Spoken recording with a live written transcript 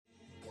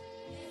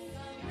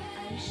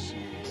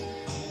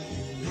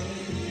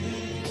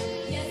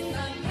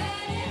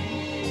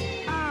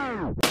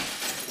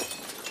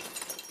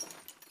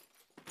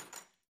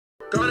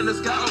Going in the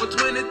sky over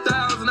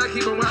 20,000, I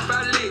keep my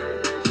Wi-Fi lit.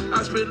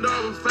 I spend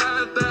over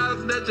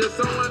 5,000, that's just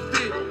so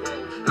unfit.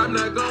 I'm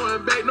not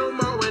going back no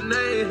more when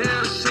they ain't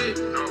have shit.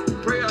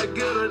 Pray I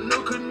get a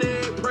new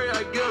connect, pray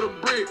I get a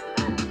brick.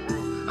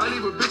 I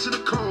leave a bitch in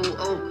the cold,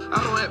 oh,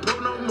 I don't have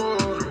poke no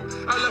more.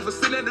 I left her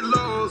sitting at the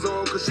lows,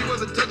 oh, cause she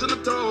wasn't touching the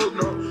toes,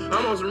 no.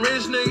 I'm on some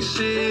rich nigga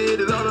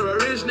shit, it's all of my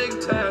rich nigga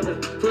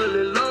timing.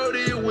 Fully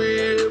loaded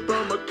whip,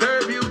 I'm a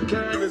curb you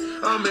kindness.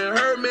 I'm in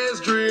Hermes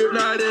drip,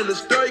 not in the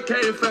store, you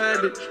can't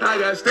find it. I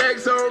got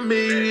stacks on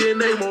me, and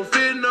they won't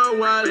fit no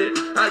wallet.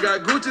 I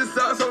got Gucci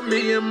socks on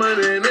me, and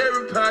money in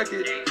every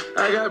pocket.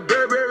 I got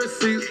Burberry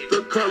receipts,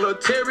 the color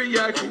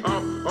teriyaki.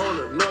 I'm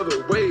on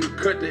another wave,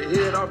 cut the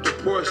head off the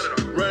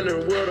Porsche.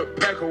 Running with a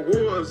pack of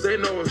wolves, they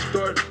know it's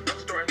starting.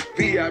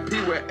 VIP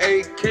with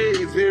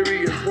AKs,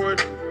 very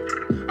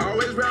important.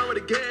 Always round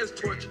with a gas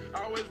torch,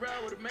 always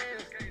round with a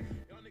mask.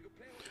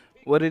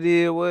 What it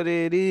is, what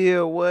it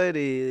is, what it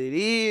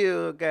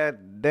is.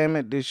 God damn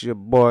it, this your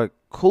boy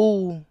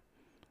Cool.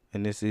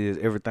 And this is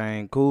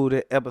Everything Cool,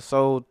 that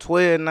episode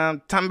 12. Now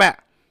I'm talking about.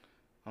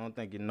 I don't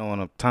think you know what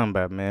I'm talking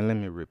about, man. Let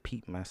me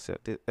repeat myself.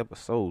 This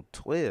episode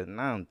 12.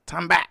 Now I'm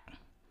talking about.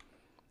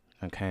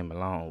 I came a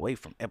long way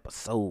from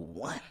episode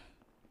 1.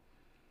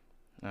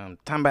 Now I'm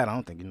talking about. I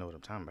don't think you know what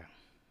I'm talking about.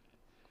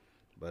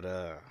 But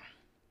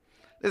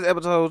this is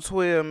episode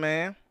 12,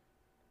 man.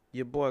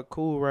 Your boy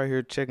Cool right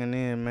here checking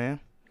in,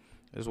 man.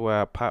 This is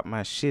where I pop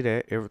my shit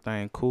at.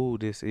 Everything Cool.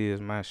 This is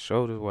my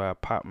show. This is where I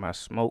pop my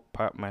smoke,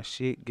 pop my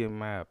shit, give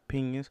my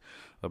opinions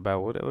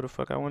about whatever the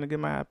fuck I want to get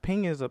my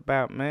opinions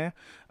about, man.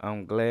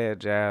 I'm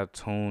glad y'all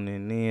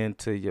tuning in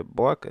to your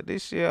boy, cause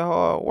this shit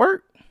hard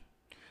work.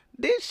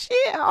 This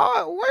shit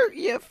hard work,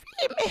 you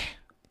feel me?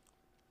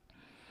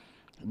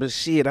 But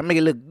shit, I make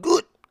it look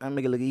good. I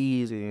make it look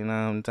easy, you know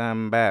what I'm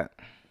talking about?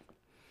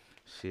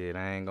 Shit,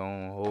 I ain't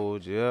gonna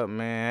hold you up,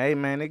 man. Hey,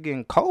 man, it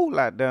getting cold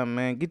out there,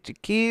 man. Get your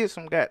kids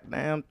some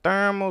goddamn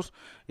thermals.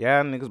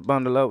 Y'all niggas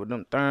bundle up with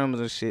them thermals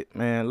and shit,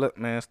 man. Look,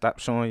 man, stop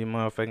showing your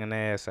motherfucking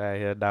ass out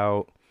here,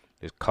 dog.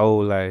 It's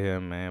cold out here,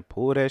 man.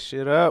 Pull that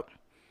shit up.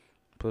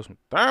 Put some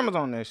thermals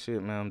on that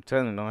shit, man. I'm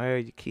telling you, don't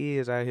have your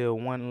kids out here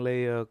one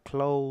layer of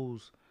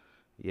clothes.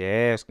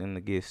 You're asking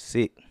to get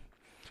sick.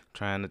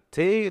 Trying to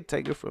tell you,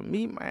 take it from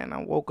me, man.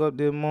 I woke up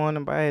this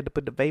morning, but I had to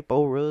put the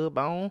Vapor Rub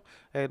on.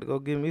 I had to go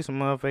get me some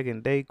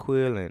motherfucking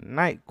Dayquil and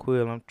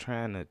NyQuil. I'm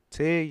trying to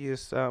tell you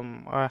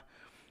something.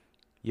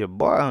 Your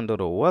boy under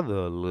the weather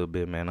a little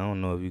bit, man. I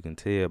don't know if you can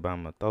tell by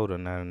my throat or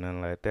not or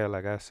nothing like that.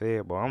 Like I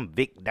said, but I'm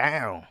Vic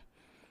down.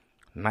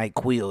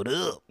 NyQuil'd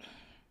up.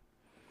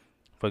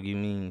 Fuck you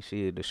mean,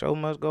 shit. The show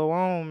must go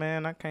on,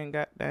 man. I can't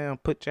goddamn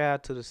put y'all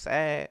to the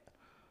side.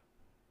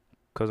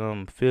 Cause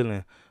I'm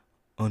feeling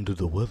under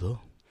the weather.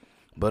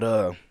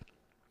 But,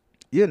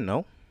 you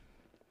know,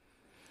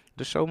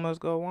 the show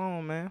must go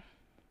on, man.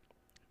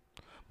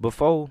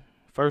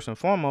 First and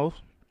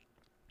foremost,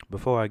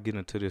 before I get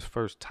into this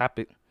first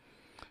topic,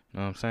 you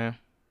know what I'm saying?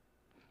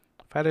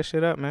 Fire that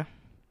shit up, man.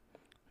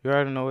 You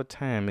already know what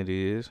time it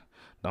is.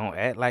 Don't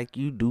act like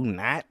you do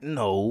not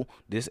know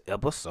this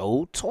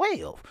episode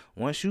 12.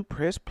 Once you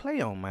press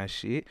play on my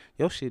shit,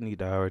 your shit need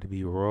to already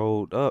be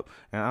rolled up.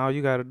 And all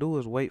you got to do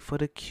is wait for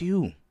the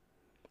cue,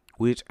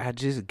 which I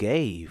just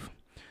gave.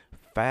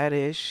 Fire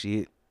that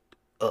shit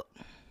up.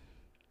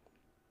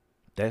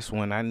 That's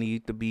when I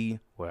need to be,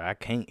 well, I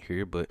can't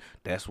hear, but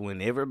that's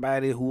when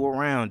everybody who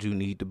around you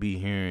need to be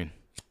hearing.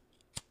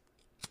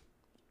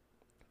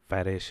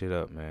 Fire that shit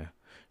up, man.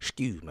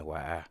 Excuse me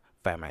while I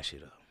fire my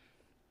shit up.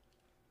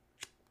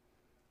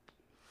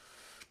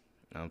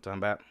 Know what I'm talking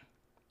about?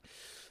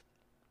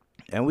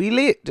 And we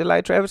lit, just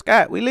like Travis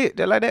Scott. We lit,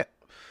 just like that.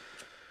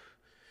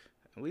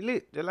 We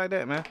lit, just like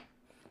that, man.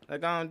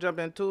 Like, I'm gonna jump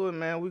into it,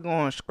 man. We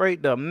going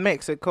straight to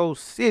Mexico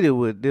City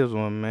with this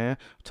one, man.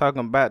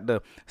 Talking about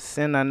the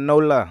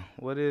Sinaloa.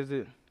 What is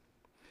it?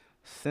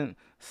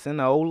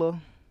 Sinaloa?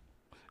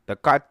 The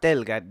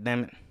cartel,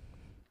 goddammit.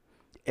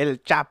 El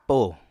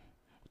Chapo.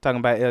 Talking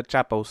about El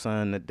Chapo's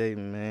son today,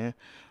 man.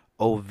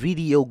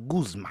 Ovidio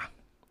Guzman.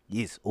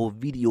 Yes,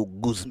 Ovidio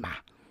Guzman.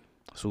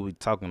 That's what we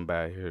talking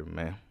about here,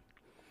 man.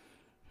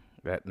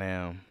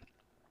 Goddamn.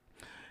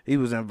 He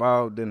was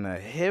involved in a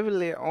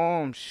heavily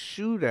armed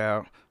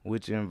shootout,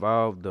 which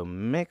involved the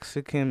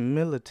Mexican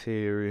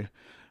military,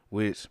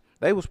 which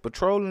they was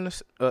patrolling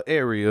this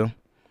area,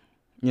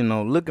 you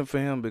know, looking for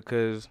him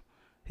because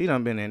he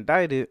done been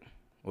indicted.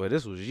 Well,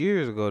 this was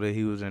years ago that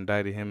he was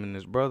indicted, him and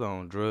his brother,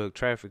 on drug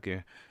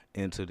trafficking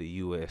into the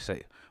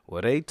USA.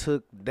 Well, they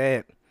took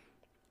that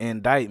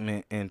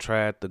indictment and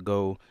tried to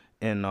go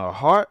in the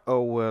heart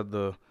of where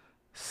the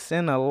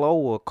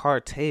Sinaloa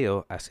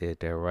cartel, I said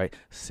that right,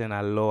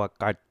 Sinaloa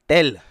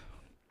cartel.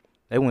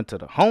 They went to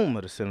the home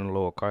of the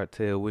Sinaloa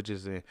cartel, which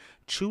is in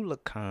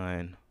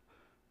Chulacan,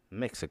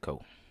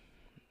 Mexico.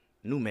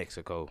 New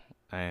Mexico.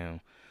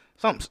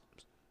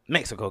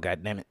 Mexico,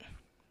 goddammit.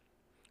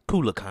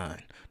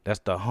 Chulacan. That's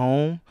the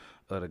home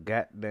of the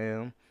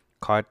goddamn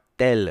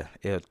cartel,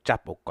 El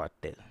Chapo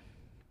cartel.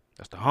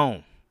 That's the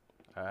home.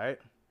 All right.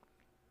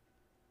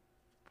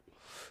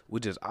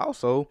 Which is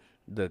also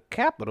the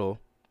capital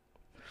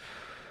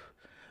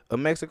of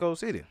Mexico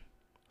City.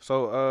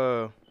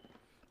 So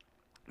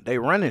they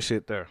running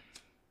shit there.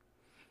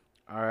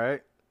 All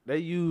right. They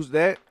used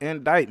that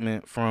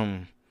indictment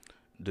from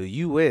the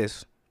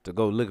U.S. to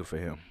go looking for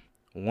him.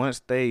 Once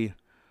they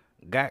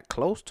got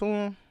close to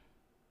him,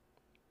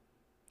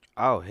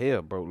 all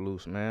hell broke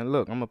loose, man.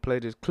 Look, I'm going to play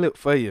this clip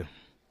for you.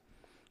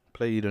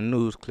 Play you the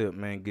news clip,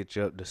 man. Get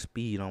you up to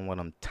speed on what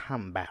I'm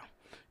talking about.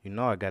 You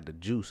know I got the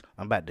juice.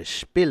 I'm about to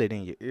spill it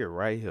in your ear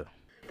right here.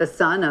 The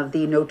son of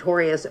the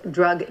notorious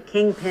drug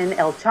kingpin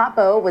El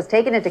Chapo was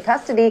taken into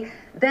custody,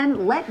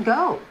 then let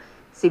go.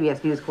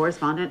 CBS News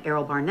correspondent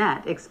Errol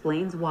Barnett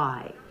explains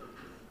why.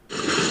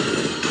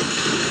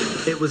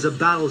 It was a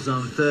battle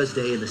zone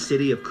Thursday in the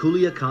city of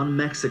Culiacan,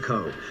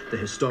 Mexico, the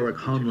historic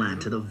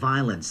homeland to the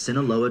violent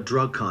Sinaloa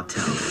drug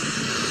cartel.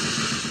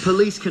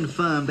 Police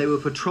confirmed they were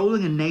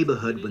patrolling a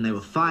neighborhood when they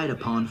were fired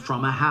upon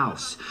from a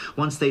house.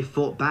 Once they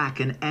fought back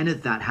and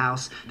entered that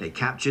house, they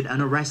captured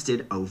and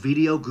arrested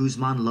Ovidio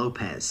Guzman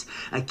Lopez,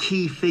 a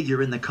key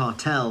figure in the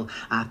cartel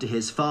after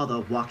his father,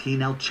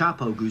 Joaquin El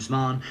Chapo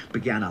Guzman,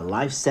 began a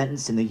life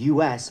sentence in the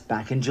U.S.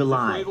 back in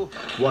July.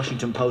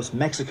 Washington Post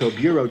Mexico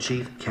Bureau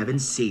Chief Kevin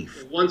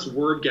Seif. Once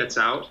word gets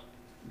out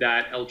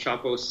that El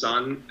Chapo's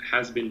son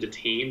has been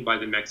detained by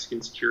the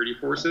Mexican security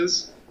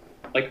forces,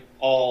 like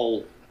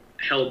all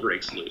hell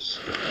breaks loose.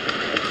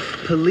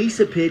 Police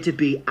appear to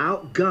be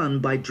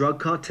outgunned by drug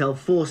cartel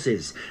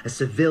forces as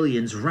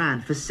civilians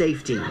ran for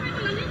safety.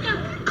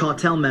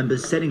 Cartel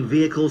members setting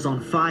vehicles on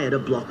fire to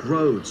block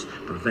roads,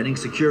 preventing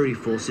security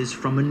forces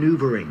from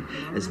maneuvering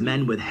as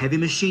men with heavy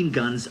machine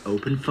guns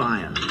open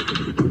fire.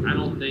 I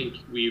don't think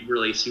we've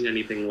really seen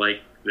anything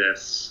like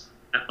this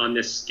on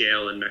this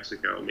scale in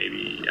Mexico,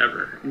 maybe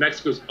ever.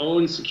 Mexico's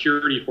own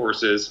security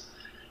forces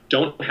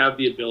don't have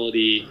the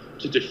ability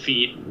to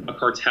defeat a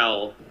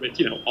cartel with,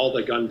 all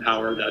the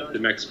gunpowder that the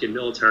Mexican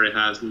military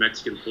has, the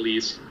Mexican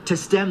police. To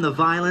stem the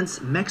violence,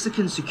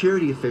 Mexican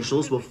security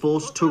officials were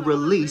forced to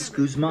release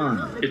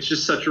Guzman. It's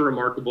just such a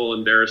remarkable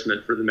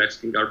embarrassment for the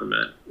Mexican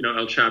government.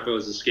 El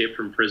Chapo's escape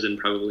from prison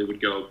probably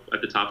would go at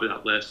the top of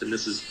that list, and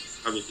this is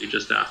probably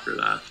just after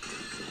that.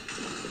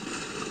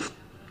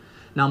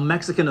 Now,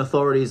 Mexican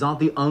authorities aren't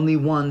the only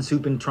ones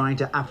who've been trying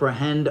to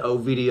apprehend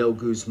Ovidio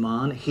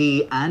Guzman.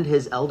 He and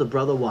his elder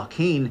brother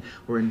Joaquin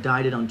were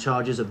indicted on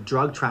charges of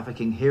drug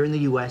trafficking here in the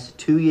U.S.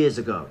 2 years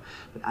ago.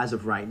 But as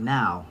of right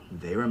now,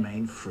 they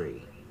remain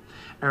free.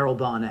 Errol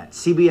Barnett,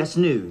 CBS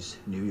News,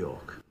 New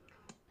York.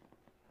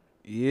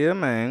 Yeah,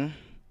 man.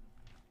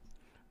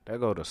 There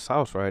go the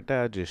sauce right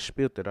there. I just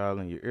spilled it all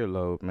in your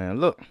earlobe,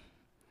 man. Look.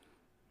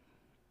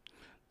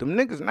 Them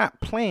niggas not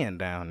playing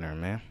down there,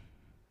 man.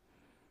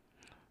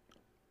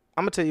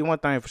 I'm going to tell you one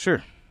thing for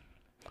sure.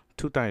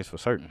 Two things for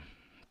certain.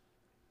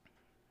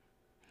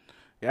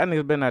 Y'all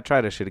niggas better not try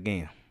that shit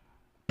again.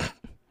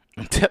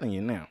 I'm telling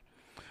you now.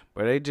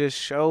 But they just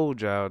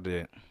showed y'all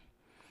that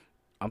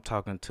I'm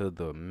talking to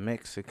the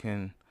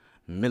Mexican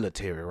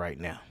military right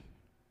now.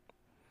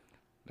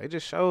 They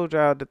just showed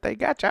y'all that they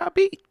got y'all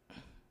beat.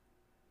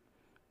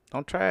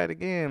 Don't try it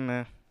again,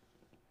 man.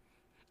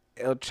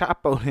 El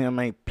Chapo him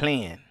ain't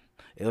playing.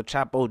 El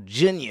Chapo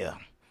Jr.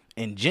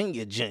 and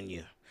Junior.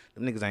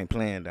 Them niggas ain't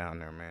playing down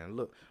there, man.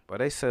 Look, but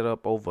they set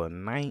up over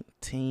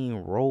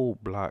 19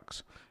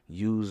 roadblocks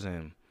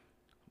using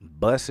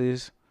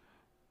buses,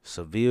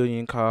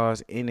 civilian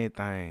cars,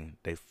 anything.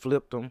 They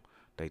flipped them.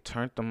 They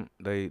turned them.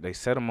 They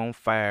set them on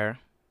fire.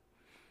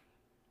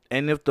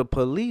 And if the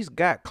police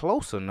got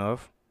close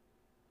enough,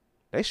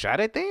 they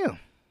shot at them.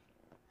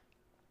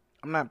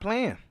 I'm not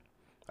playing.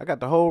 I got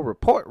the whole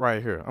report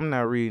right here. I'm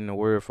not reading the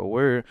word for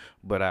word,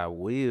 but I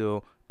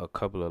will a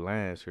couple of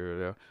lines here or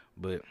there.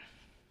 But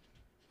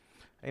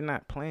they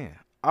not playing.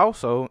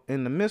 Also,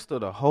 in the midst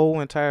of the whole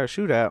entire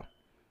shootout,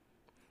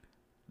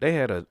 they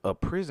had a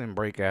prison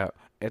breakout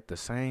at the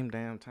same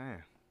damn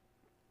time.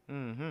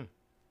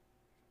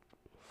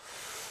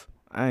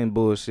 I ain't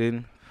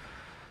bullshitting.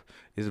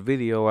 It's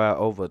video out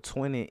over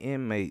 20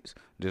 inmates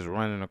just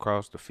running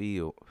across the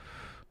field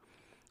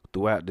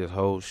throughout this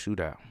whole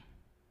shootout.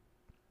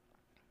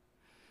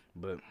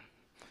 But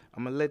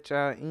I'm going to let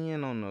y'all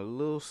in on a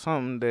little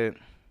something that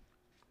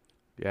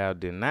y'all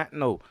did not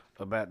know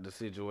about the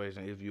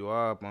situation. If you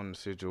are up on the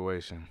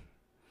situation,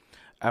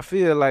 I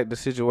feel like the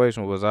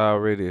situation was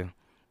already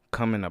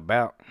coming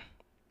about.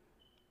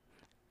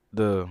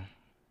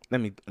 Let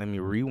me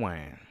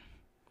rewind.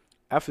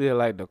 I feel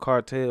like the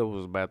cartel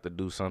was about to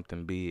do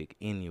something big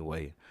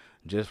anyway,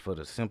 just for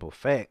the simple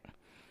fact,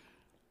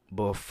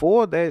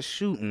 before that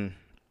shooting,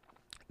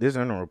 this is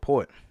in a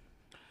report,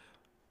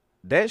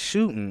 that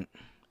shooting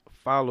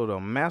followed a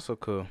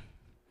massacre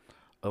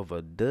of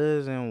a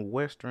dozen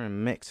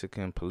Western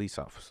Mexican police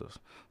officers.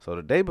 So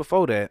the day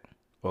before that,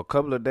 or a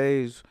couple of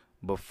days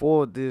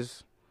before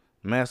this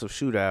massive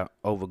shootout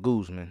over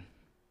Guzman,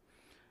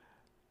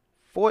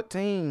 a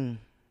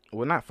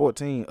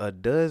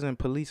dozen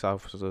police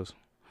officers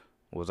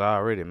was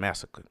already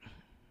massacred.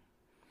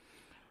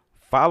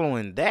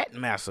 Following that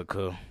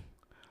massacre,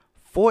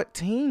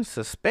 14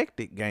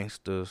 suspected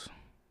gangsters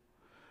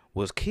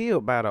was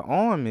killed by the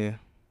army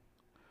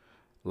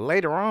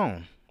later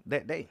on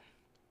that day.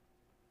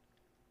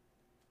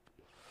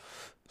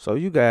 So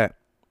you got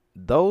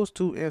those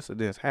two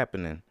incidents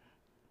happening.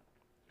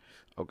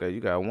 Okay,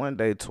 you got one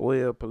day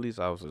 12 police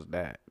officers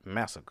died,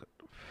 massacred.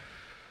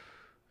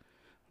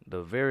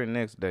 The very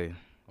next day,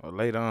 or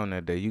later on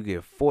that day, you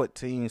get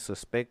 14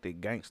 suspected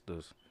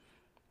gangsters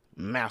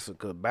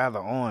massacred by the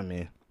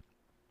army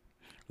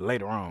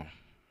later on.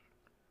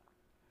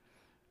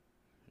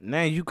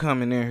 Now you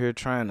coming in here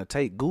trying to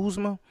take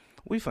Guzman?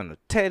 We finna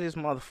tear this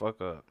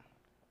motherfucker up.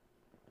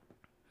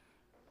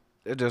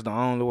 It's just the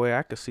only way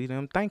I could see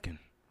them thinking.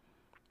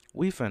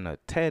 We finna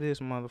tear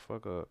this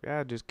motherfucker up.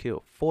 Y'all just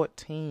killed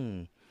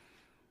 14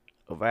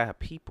 of our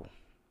people.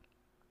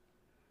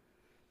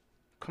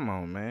 Come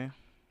on, man.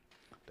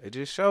 They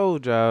just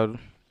showed y'all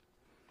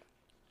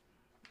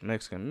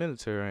Mexican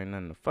military ain't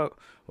nothing to fuck.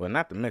 Well,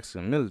 not the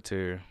Mexican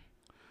military.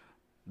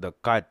 The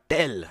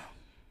cartel.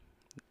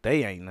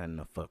 They ain't nothing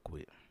to fuck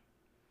with.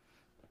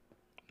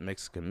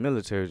 Mexican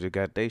military just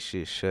got they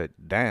shit shut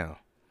down.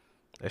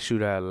 That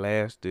shootout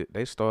lasted.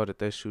 They started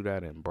that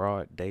shootout in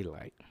broad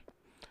daylight.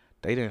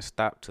 They didn't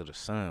stop till the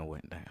sun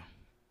went down.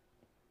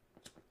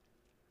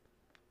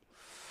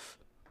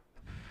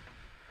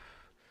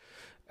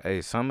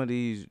 Hey, some of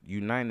these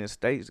United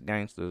States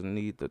gangsters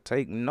need to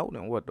take note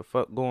of what the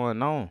fuck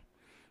going on.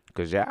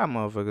 Because y'all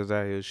motherfuckers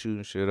out here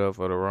shooting shit up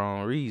for the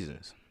wrong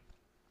reasons.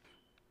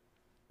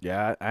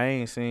 Yeah, I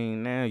ain't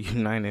seen now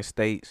United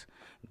States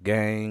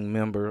gang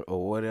member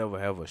or whatever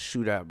have a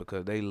shootout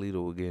because they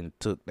leader was getting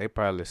took. They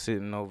probably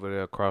sitting over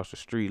there across the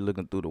street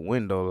looking through the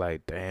window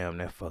like, damn,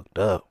 that fucked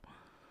up.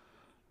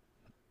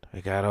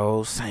 They got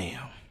old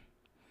Sam.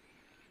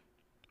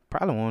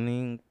 Probably won't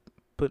even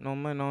put no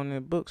money on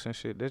their books and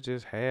shit. That's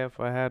just half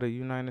of how the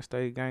United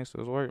States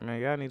gangsters work, man.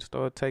 Y'all need to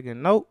start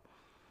taking note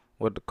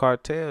what the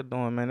cartel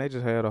doing, man. They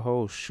just had a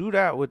whole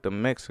shootout with the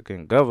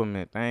Mexican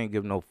government. They ain't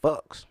give no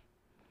fucks.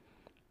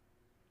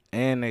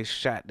 And they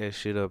shot that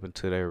shit up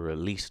until they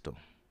released them.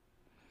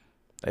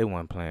 They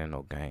wasn't playing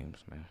no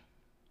games, man.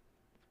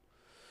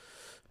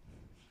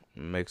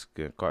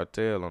 Mexican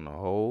cartel on a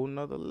whole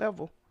nother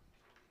level.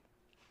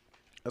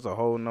 That's a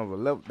whole nother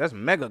level. That's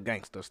mega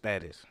gangster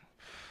status.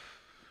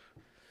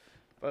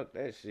 Fuck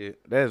that shit.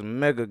 That's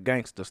mega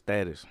gangster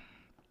status.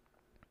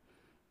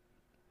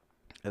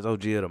 That's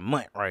OG of the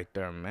month right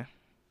there, man.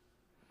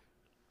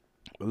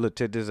 But look,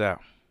 check this out.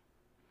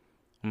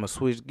 I'm going to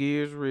switch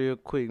gears real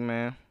quick,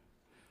 man.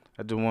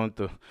 I just want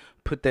to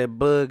put that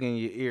bug in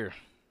your ear.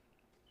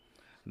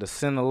 The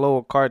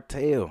Sinaloa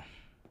cartel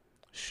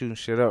shooting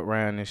shit up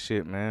around this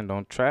shit, man.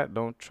 Don't try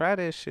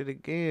that shit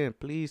again.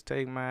 Please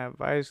take my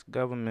advice,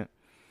 government.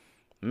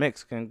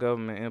 Mexican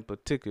government in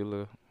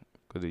particular.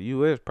 Because the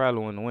U.S. probably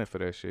wouldn't have went for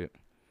that shit.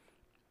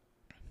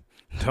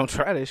 Don't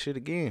try that shit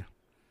again.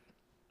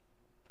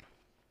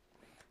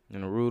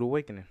 In a rude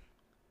awakening.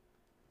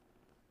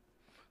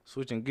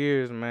 Switching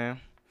gears, man.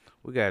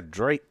 We got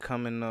Drake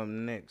coming up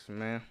next,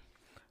 man.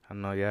 I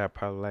know y'all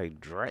probably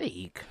like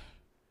Drake.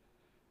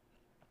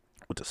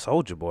 With the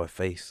Soulja Boy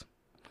face.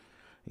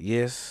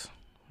 Yes,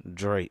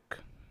 Drake.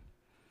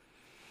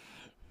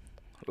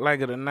 Like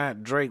it or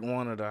not, Drake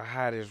one of the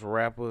hottest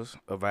rappers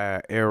of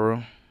our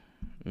era.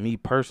 Me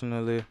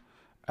personally,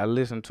 I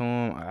listen to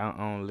him. I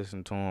don't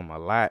listen to him a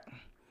lot.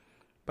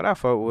 But I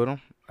fuck with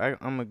him. I'm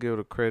going to give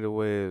the credit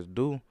where it's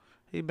due.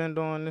 He been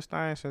doing this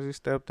thing since he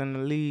stepped in the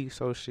league.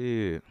 So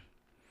shit.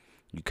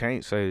 You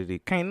can't say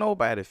that can't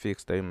nobody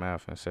fix their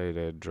mouth and say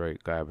that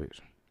Drake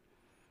garbage.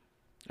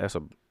 That's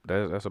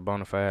a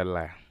bona fide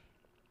lie.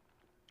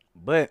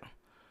 But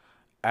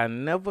I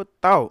never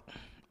thought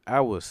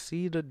I would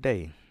see the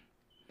day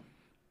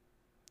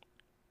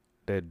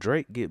that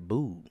Drake get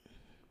booed.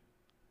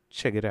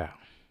 Check it out.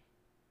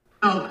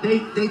 Oh,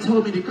 they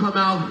told me to come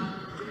out.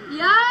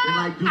 Yeah, and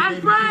like do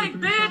I'm Frank,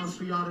 maybe bitch.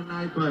 for y'all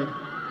tonight, but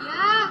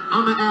Yeah.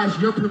 I'm gonna ask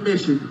your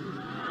permission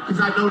because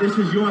I know this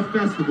is your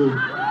festival.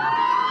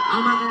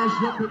 I'm gonna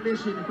ask your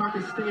permission if I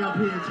can stay up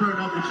here and turn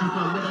up with you for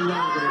a little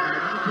longer tonight.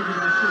 I'm gonna give you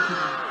that shit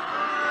tonight.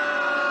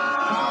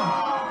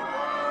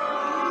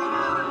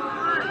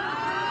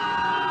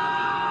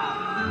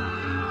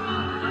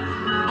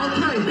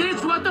 Okay.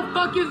 Bitch, what the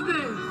fuck is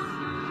this?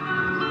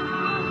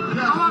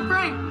 Yeah. I want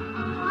Frank.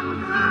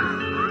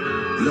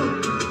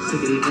 Look,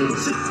 sick of these niggas.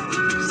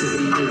 Sick of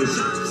these niggas.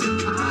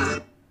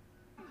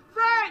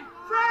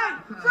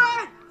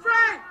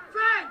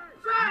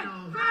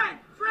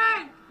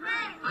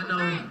 I know,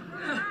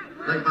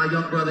 like my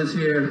young brothers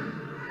here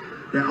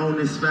that own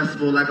this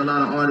festival, like a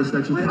lot of artists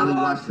that you probably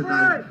watched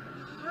tonight.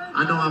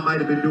 I know I might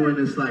have been doing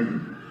this like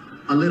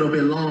a little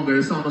bit longer.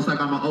 It's almost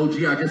like I'm an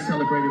OG. I just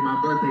celebrated my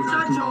birthday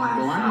not too long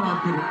ago. I know I'm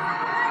getting.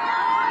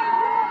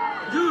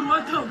 Dude,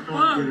 what the fuck?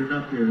 I'm getting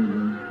up here,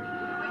 bro.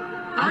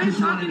 I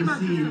just wanted to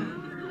see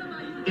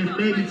if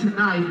maybe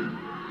tonight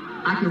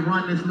I can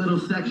run this little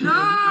section.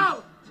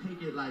 No!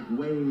 Take it like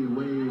way,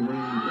 way, way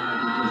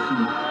back and just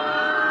see.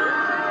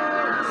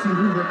 See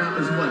who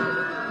remembers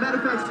what. Matter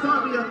of fact,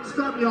 start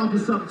me off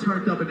with something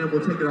turned up, and then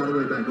we'll take it all the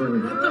way back. Go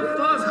ahead. What the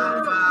fuck?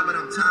 Top 5 and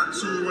I'm top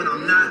 2 and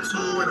I'm not 2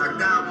 and I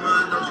got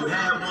one. Don't you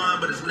have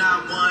one, but it's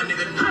not one,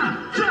 nigga.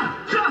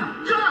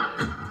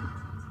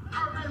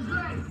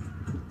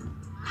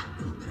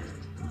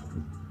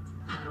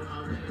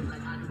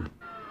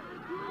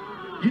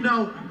 You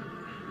know,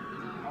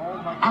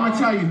 I'm gonna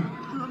tell you.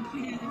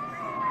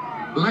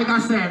 Like I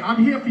said,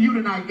 I'm here for you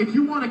tonight. If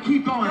you want to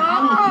keep going, I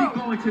will keep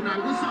going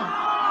tonight. What's up?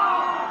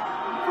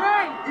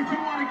 Frank! If you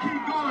want to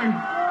keep going,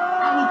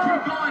 I will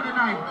keep going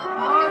tonight.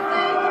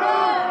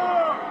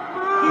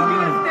 He's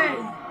gonna stay.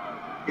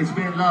 It's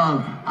been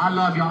love. I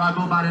love y'all. I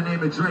go by the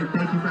name of Drake.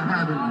 Thank you for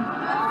having me.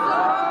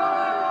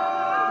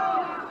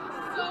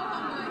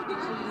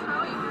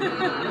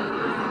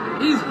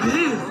 He's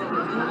pissed.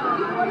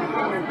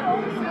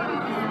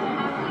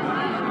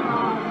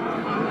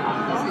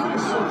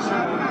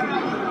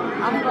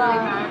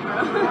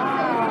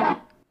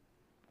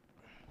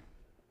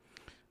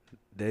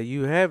 There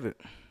you have it.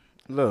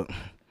 Look,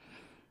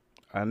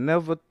 I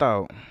never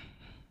thought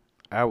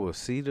I would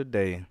see the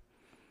day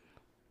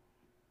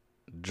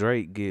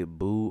Drake get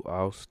booed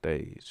off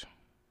stage.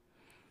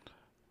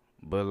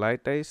 But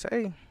like they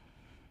say,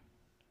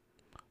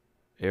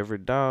 every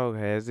dog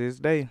has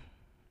his day.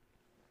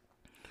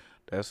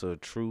 That's a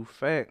true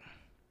fact.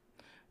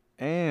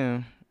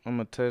 And I'm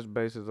going to touch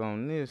bases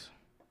on this.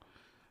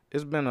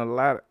 It's been a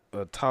lot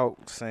of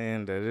talk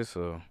saying that it's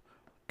a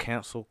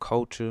cancel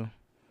culture.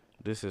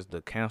 This is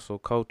the cancel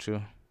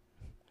culture.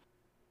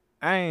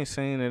 I ain't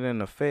seen it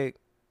in effect.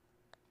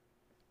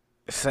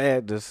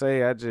 Sad to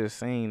say, I just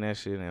seen that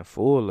shit in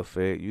full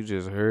effect. You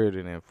just heard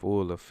it in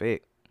full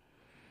effect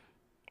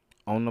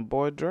on the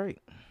boy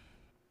Drake.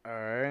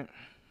 Alright.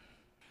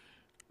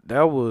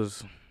 That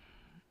was,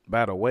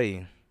 by the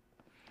way,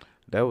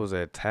 that was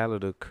at Tyler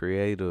the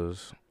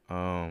Creator's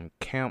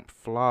Camp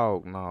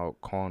Flog Gnaw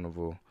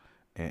Carnival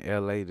in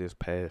LA this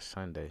past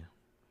Sunday.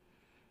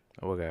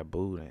 Oh, I got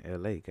booed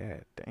in LA.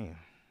 God damn.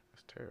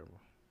 That's terrible.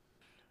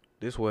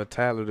 This was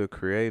Tyler the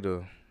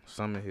Creator,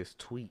 some of his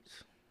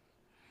tweets.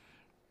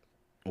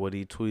 What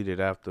he tweeted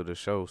after the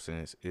show,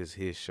 since it's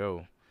his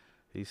show.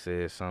 He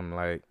said something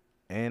like,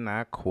 and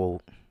I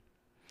quote,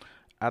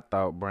 "I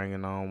thought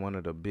bringing on one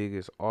of the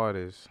biggest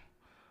artists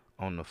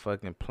on the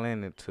fucking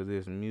planet to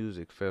this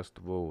music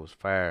festival was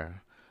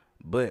fire.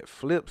 But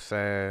flip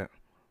side,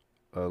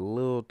 a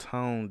little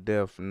tone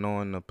deaf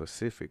knowing the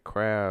Pacific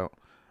crowd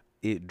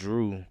it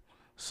drew.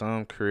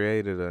 Some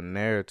created a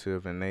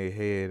narrative in their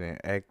head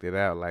and acted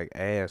out like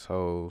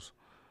assholes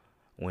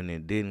when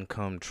it didn't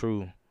come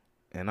true.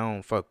 And I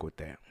don't fuck with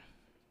that."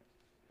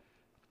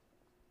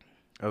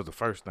 That was the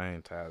first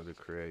thing Tyler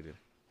created.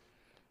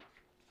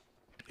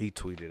 He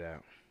tweeted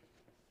out.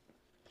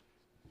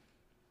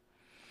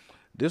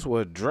 This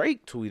what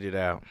Drake tweeted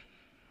out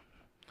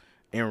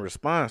in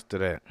response to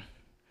that.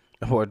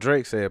 What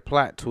Drake said,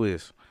 plot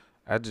twist.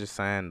 I just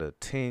signed a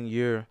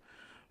 10-year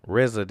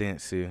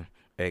residency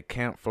at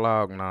Camp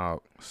Flog Gnaw.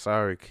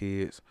 Sorry,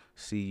 kids.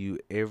 See you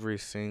every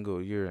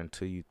single year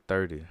until you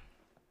 30.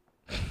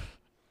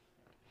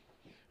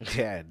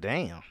 God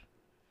damn.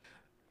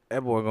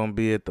 That boy gonna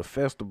be at the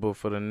festival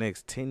for the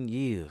next 10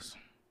 years.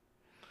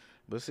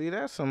 But see,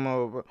 that's some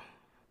more.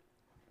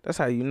 That's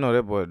how you know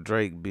that boy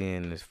Drake be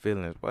in his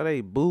feelings. But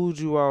they booed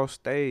you off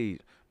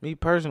stage. Me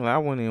personally, I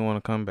wouldn't even want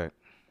to come back.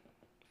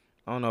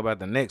 I don't know about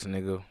the next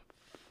nigga.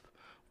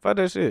 Fuck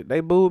that shit.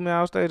 They booed me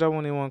off stage. I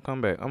wouldn't even want to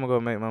come back. I'm gonna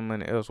go make my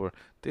money elsewhere.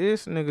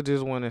 This nigga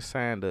just went and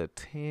signed a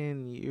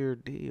 10-year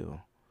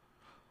deal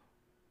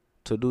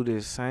to do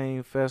this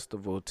same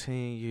festival 10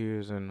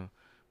 years. And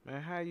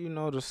man, how you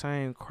know the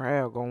same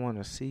crowd gonna want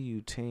to see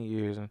you 10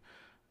 years? And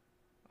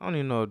I don't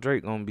even know if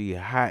Drake gonna be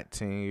hot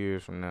 10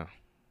 years from now.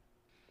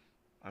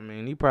 I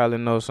mean, he probably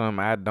knows something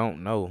I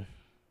don't know.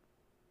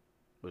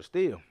 But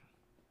still.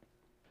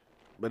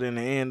 But in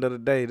the end of the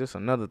day, this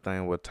another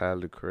thing what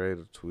Tyler the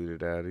Creator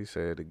tweeted out. He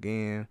said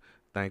again,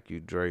 "Thank you,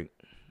 Drake."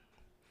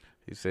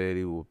 He said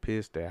he was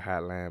pissed that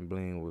Hotline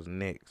Bling was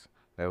next.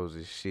 That was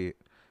his shit.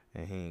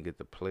 And he didn't get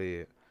to play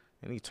it.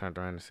 And he turned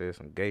around and said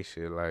some gay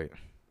shit like,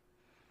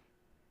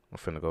 "I'm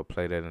finna go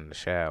play that in the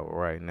shower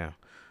right now."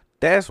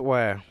 That's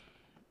why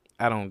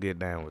I don't get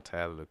down with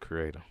Tyler the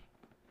Creator.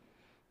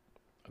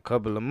 A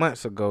couple of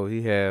months ago,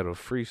 he had a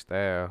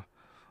freestyle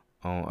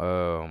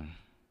on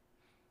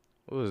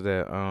what was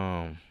that?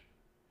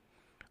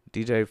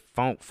 DJ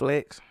Funk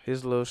Flex,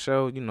 his little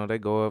show. You know, they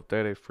go up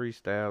there, they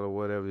freestyle or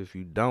whatever. If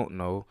you don't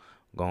know,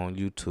 go on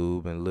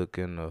YouTube and look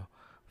in the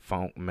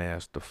Funk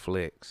Master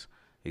Flex.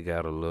 He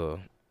got a little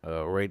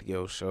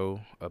radio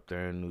show up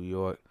there in New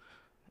York.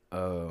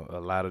 A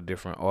lot of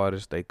different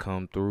artists, they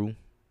come through.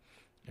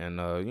 And,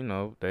 you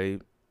know, they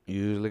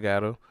usually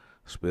got to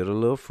spit a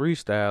little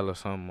freestyle or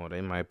something. Or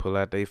they might pull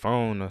out their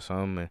phone or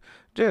something. And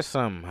just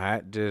something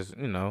hot. Just,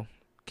 you know,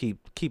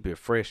 keep it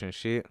fresh and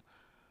shit.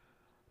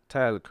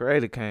 Tyler the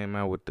Creator came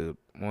out with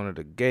one of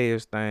the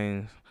gayest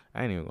things.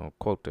 I ain't even gonna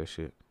quote that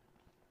shit.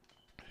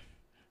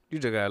 You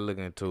just gotta look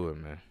into it,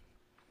 man.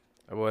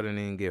 That boy didn't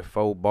even get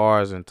 4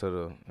 bars into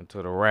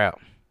the rap.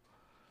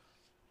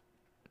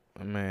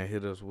 a man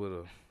hit us with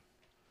a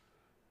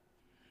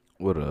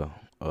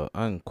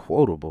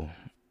unquotable.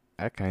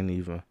 I can't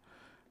even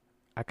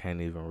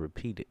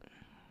repeat it.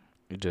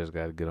 You just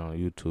gotta get on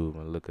YouTube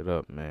and look it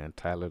up, man.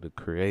 Tyler the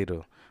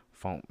Creator,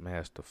 Funk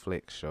Master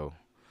Flex Show.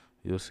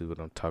 You'll see what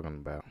I'm talking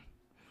about.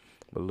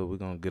 But look, we're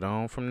gonna get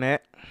on from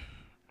that.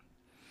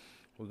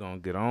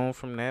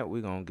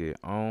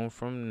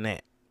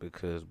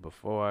 Because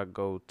before I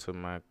go to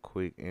my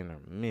quick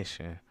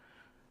intermission,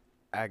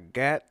 I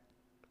got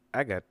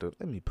to,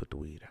 let me put the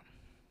weed out.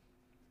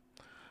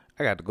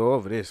 I got to go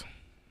over this.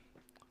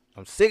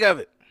 I'm sick of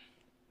it.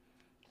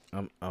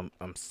 I'm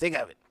sick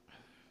of it.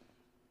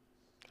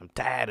 I'm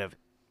tired of it.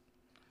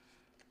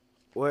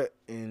 What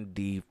in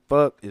the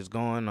fuck is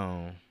going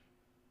on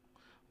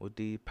with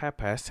these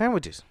Popeye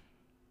sandwiches?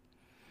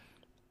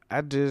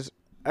 I just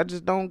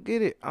don't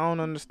get it. I don't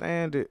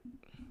understand it.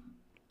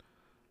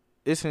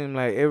 It seems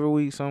like every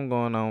week something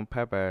going on with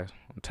Popeyes.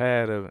 I'm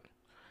tired of it.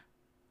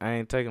 I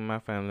ain't taking my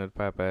family to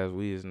Popeyes.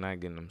 We is not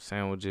getting them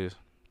sandwiches.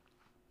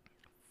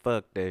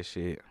 Fuck that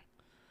shit.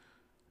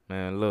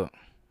 Man, look.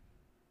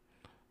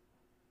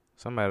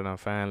 Somebody done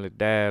finally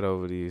died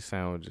over these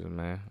sandwiches,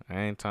 man. I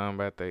ain't talking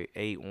about they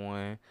ate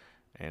one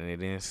and it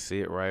didn't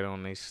sit right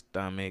on their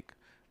stomach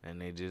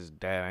and they just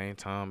died. I ain't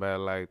talking about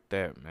it like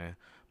that, man.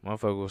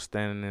 Motherfucker was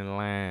standing in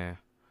line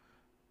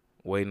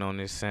waiting on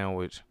this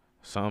sandwich.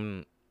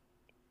 Some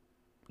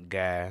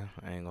guy,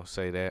 I ain't gonna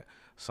say that,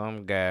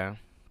 some guy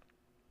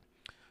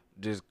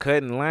just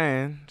cutting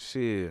line,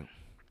 shit.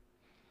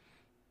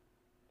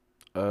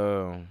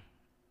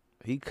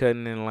 He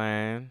cutting in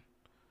line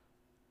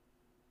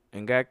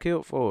and got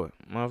killed for it.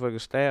 Motherfucker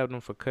stabbed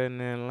him for cutting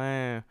in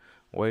line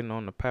waiting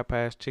on the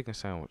Popeye's chicken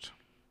sandwich.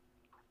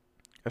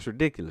 That's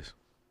ridiculous.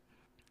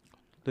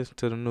 Listen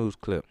to the news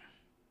clip.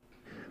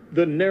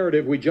 The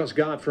narrative we just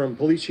got from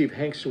Police Chief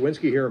Hank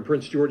Stawinski here in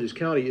Prince George's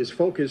County is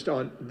focused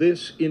on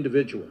this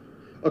individual.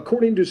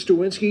 According to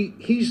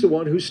Stawinski, he's the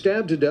one who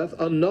stabbed to death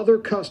another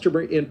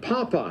customer in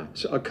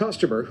Popeyes, a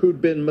customer who'd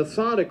been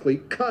methodically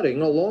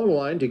cutting a long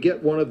line to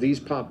get one of these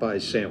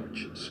Popeyes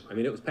sandwiches. I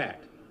mean, it was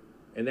packed,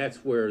 and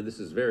that's where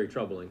this is very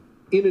troubling.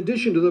 In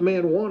addition to the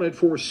man wanted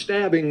for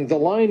stabbing the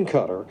line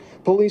cutter,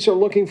 police are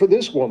looking for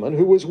this woman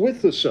who was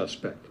with the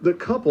suspect. The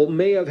couple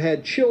may have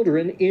had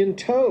children in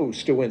tow,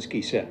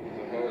 Stawinski said.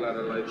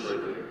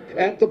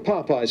 At the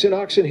Popeyes in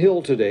Oxon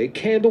Hill today,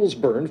 candles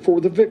burned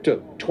for the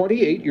victim,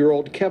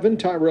 28-year-old Kevin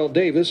Tyrell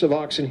Davis of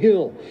Oxon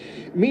Hill.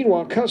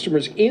 Meanwhile,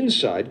 customers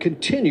inside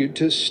continued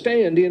to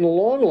stand in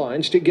long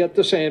lines to get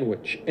the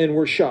sandwich and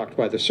were shocked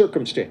by the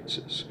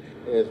circumstances.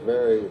 It's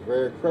very,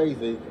 very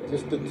crazy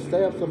just to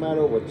stab somebody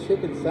over a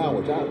chicken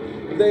sandwich.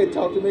 If they had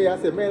talked to me,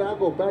 I said, man, I'll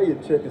go buy you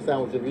a chicken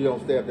sandwich if you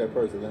don't stab that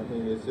person. I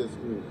mean, it's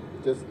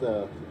just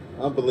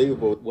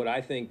unbelievable. What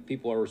I think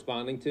people are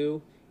responding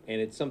to, and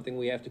it's something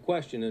we have to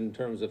question in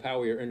terms of how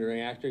we are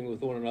interacting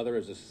with one another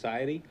as a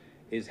society,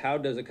 is how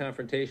does a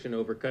confrontation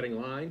over cutting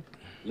line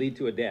lead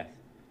to a death?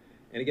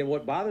 And again,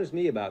 what bothers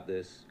me about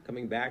this,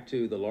 coming back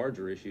to the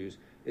larger issues,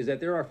 is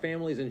that there are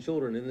families and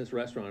children in this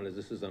restaurant as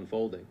this is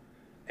unfolding.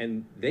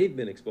 And they've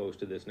been exposed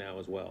to this now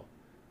as well.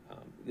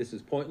 This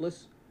is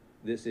pointless.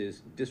 This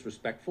is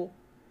disrespectful.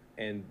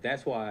 And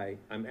that's why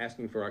I'm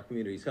asking for our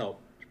community's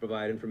help to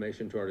provide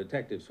information to our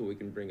detectives so we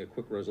can bring a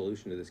quick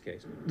resolution to this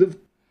case.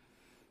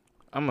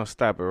 I'm going to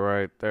stop it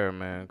right there,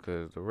 man,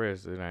 because the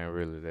rest, it ain't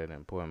really that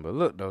important. But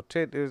look, though,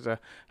 check this out.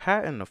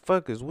 How in the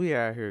fuck is we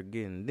out here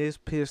getting this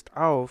pissed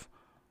off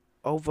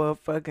over a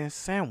fucking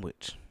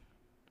sandwich?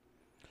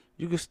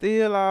 You can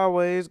still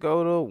always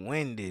go to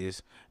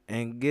Wendy's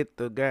and get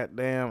the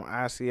goddamn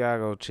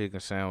Asiago chicken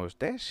sandwich.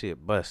 That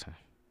shit bussin'.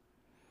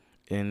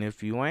 And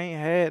if you ain't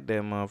had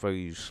that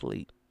motherfucker, you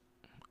sleep.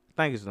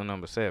 I think it's the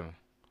number 7.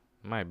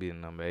 It might be the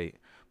number 8.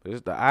 But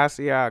it's the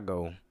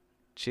Asiago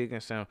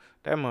chicken sandwich.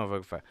 That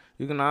motherfucker fire.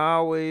 You can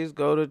always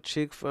go to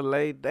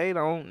Chick-fil-A. They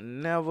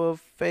don't never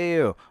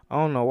fail. I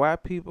don't know why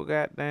people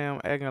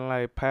goddamn acting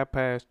like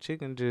Popeye's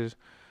chicken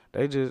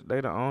they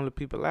the only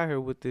people out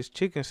here with this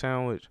chicken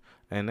sandwich.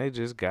 And they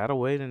just gotta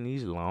wait in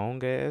these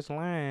long ass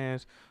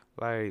lines.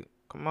 Like,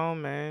 come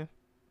on, man.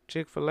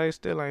 Chick-fil-A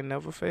still ain't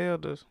never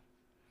failed us.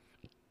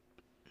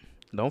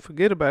 Don't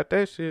forget about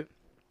that shit.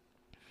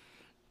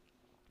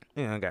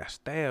 You know, got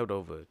stabbed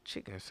over a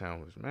chicken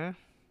sandwich, man.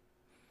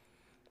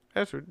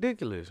 That's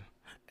ridiculous.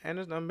 And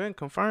it's done been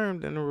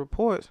confirmed in the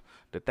reports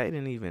that they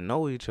didn't even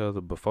know each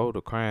other before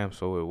the crime.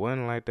 So it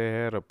wasn't like they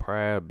had a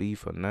prior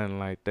beef or nothing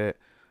like that.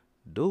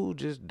 Dude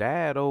just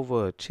died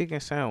over a chicken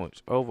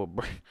sandwich. Over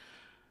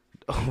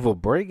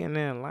breaking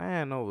in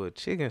line over a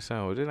chicken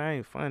sandwich. It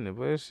ain't funny,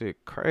 but this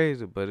shit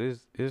crazy. But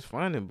it's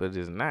funny, but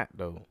it's not,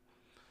 though.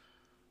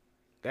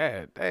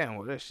 God damn,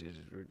 well, that shit is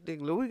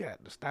ridiculous. We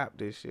got to stop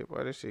this shit,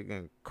 boy. This shit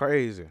getting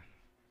crazy.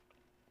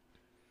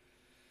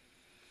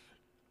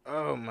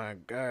 Oh my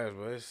gosh,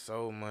 bro. There's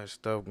so much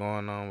stuff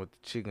going on with the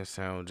chicken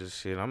sandwiches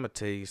shit. I'm going to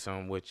tell you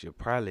something what you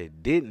probably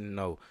didn't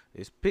know.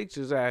 There's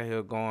pictures out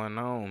here going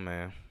on,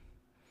 man.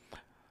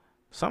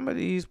 Some of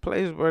these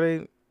places where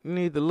they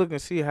need to look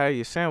and see how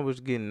your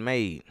sandwich getting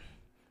made.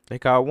 They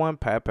call one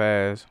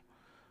Popeyes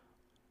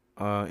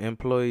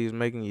employees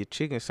making your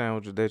chicken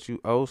sandwiches that you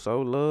oh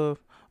so love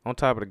on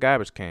top of the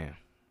garbage can.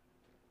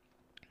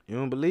 You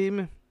don't believe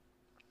me?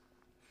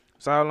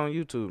 It's all on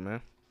YouTube,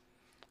 man.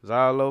 It's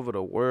all over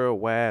the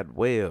World Wide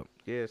Web.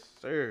 Yes,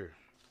 sir.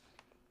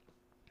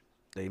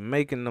 They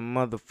making the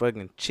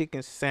motherfucking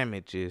chicken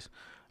sandwiches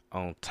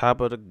on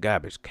top of the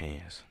garbage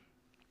cans.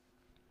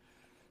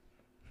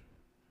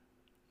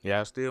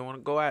 Y'all still want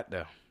to go out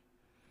there?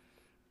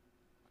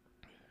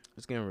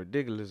 It's getting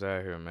ridiculous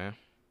out here, man.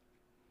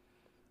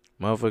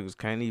 Motherfuckers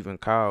can't even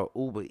call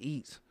Uber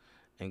Eats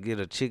and get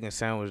a chicken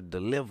sandwich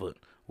delivered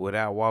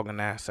without walking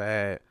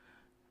outside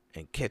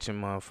and catching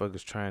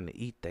motherfuckers trying to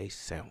eat their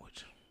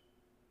sandwich.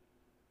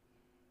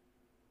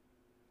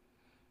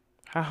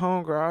 How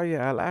hungry are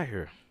y'all out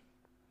here?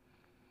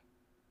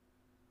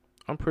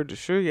 I'm pretty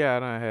sure y'all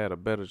done had a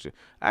better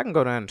I can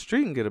go down the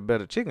street and get a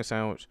better chicken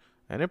sandwich,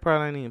 and it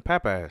probably ain't even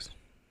Popeyes.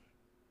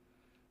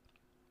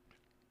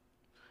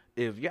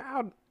 If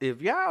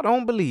y'all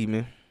don't believe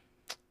me,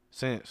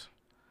 since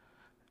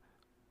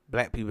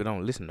black people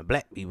don't listen to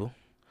black people,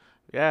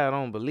 y'all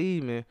don't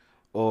believe me,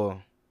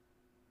 or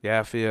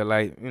y'all feel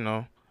like, you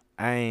know,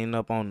 I ain't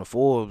up on the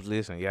Forbes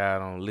list and y'all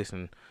don't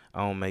listen,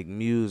 I don't make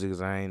music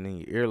 'cause I ain't in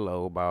your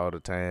earlobe all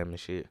the time and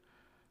shit.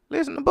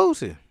 Listen to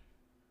Boosie.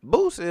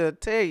 Boosie will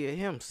tell you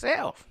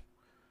himself.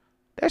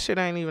 That shit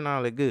ain't even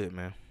all that good,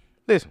 man.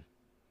 Listen.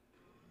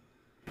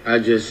 I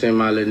just sent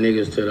my little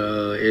niggas to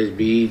the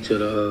SBE to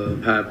the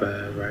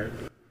Popeyes, right?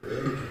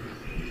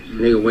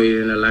 Nigga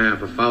waited in the line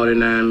for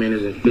 49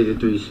 minutes and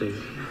 53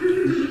 seconds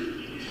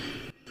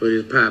for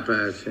this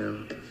Popeyes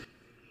sandwich.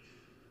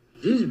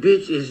 This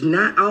bitch is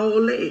not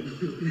all that.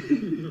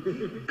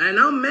 And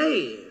I'm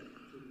mad.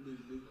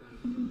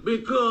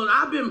 Because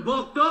I've been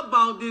bucked up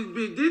about this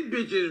bitch. This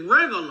bitch is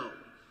regular.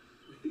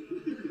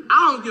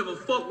 I don't give a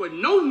fuck what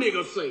no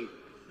nigga say.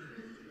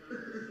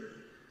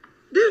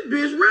 This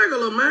bitch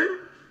regular, man.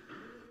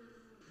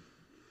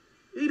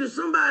 Either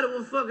somebody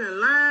was fucking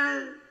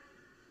lying.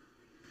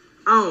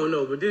 I don't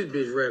know, but this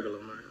bitch regular,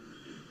 man.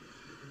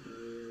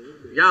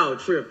 Y'all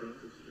tripping.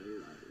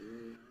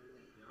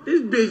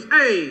 This bitch,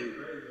 hey.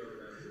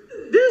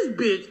 This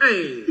bitch,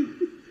 hey.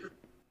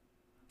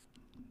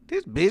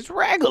 This bitch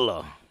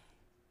regular.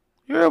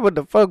 You heard what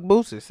the fuck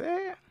Boosie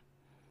said?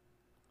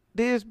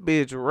 This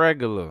bitch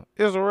regular.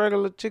 It's a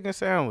regular chicken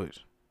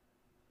sandwich.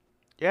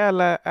 Y'all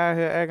like out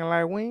here acting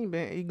like we ain't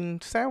been eating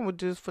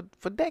sandwiches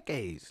for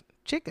decades.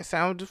 Chicken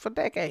sandwiches for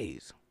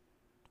decades.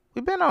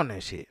 We been on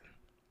that shit.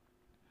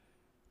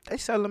 They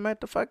sell them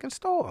at the fucking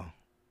store.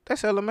 They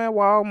sell them at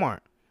Walmart.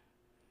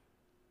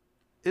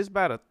 It's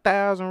about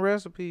 1,000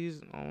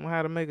 recipes on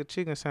how to make a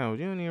chicken sandwich.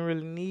 You don't even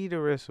really need a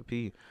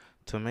recipe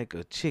to make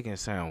a chicken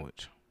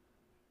sandwich.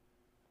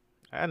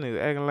 I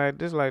nigga acting like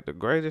this like the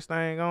greatest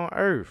thing on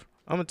earth.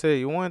 I'm gonna tell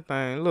you one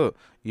thing. Look,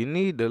 you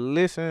need to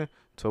listen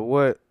to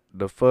what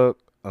the fuck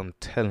I'm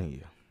telling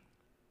you.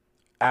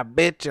 I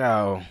bet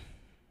y'all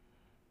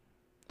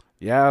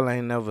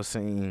ain't never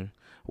seen,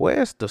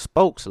 where's the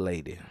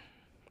spokeslady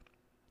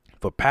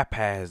for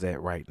Popeyes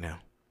at right now?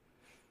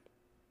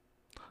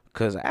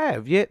 Because I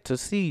have yet to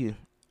see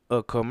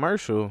a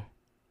commercial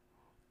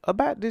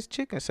about this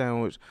chicken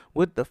sandwich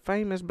with the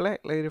famous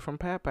black lady from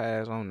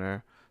Popeyes on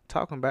there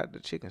talking about the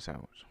chicken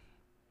sandwich.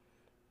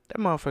 That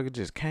motherfucker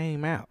just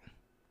came out.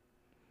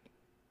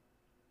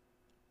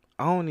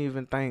 I don't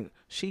even think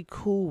she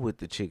cool with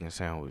the chicken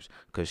sandwich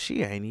because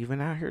she ain't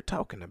even out here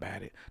talking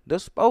about it. The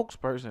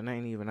spokesperson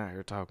ain't even out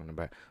here talking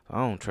about it. So I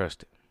don't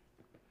trust it.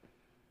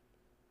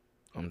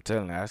 I'm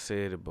telling you, I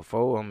said it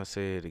before. I'm going to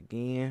say it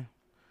again.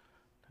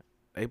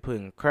 They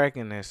putting crack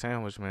in that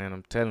sandwich, man.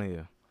 I'm telling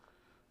you.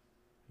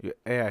 You're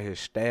out here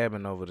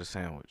stabbing over the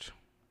sandwich.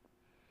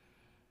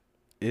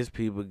 It's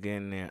people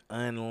getting in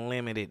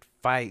unlimited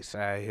fights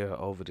out here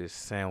over this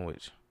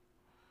sandwich.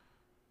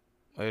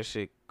 That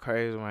shit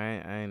crazy,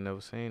 man. I ain't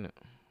never seen it.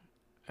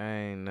 I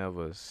ain't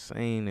never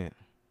seen it.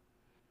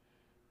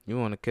 You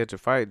want to catch a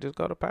fight, just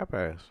go to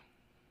Popeyes.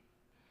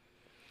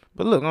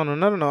 But look, on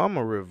another note, I'm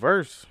going to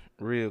reverse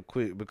real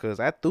quick because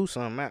I threw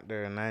something out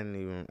there and I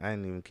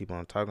didn't even keep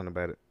on talking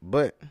about it.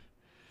 But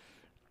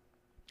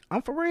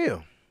I'm for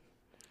real.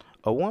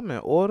 A woman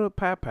ordered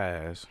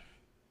Popeyes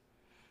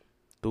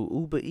through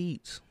Uber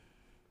Eats.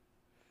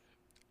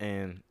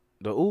 And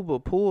the Uber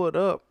pulled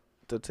up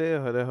to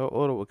tell her that her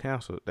order was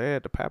canceled. They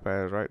had the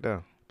Popeyes right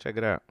there. Check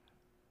it out.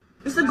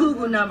 It's a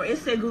Google number. It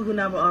said Google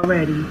number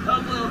already.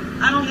 Oh,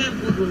 well, I don't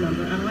have Google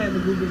number. I don't have a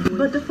Google voice.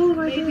 But the food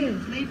right there.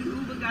 Maybe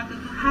Uber got the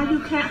Google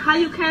number. How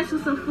you cancel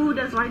some food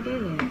that's right there?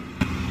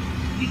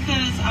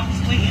 Because I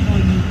was waiting on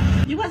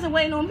you. You wasn't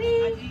waiting on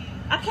me?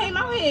 I came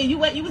out here. You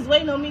was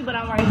waiting on me, but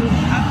I'm right here.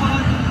 I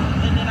called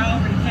you, and then I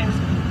already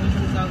canceled it when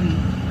you was out here.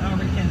 I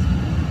already canceled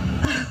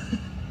it.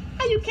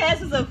 How you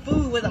cancel some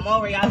food when I'm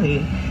already out here?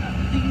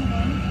 Do you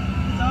know?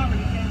 It's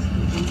already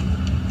canceled.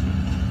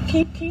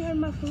 Can you have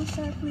my food,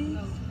 sir, please?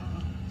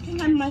 Can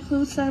you have my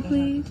food, sir,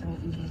 please?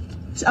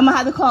 I'm gonna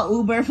have to call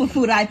Uber for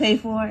food I pay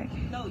for.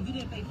 No, you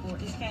didn't pay for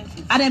it. It's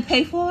canceled. I didn't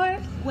pay for it?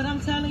 What I'm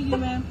telling you,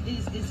 ma'am,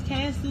 is it's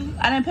canceled.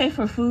 I didn't pay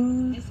for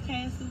food. It's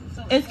canceled.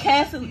 So it's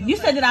canceled. You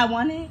said that I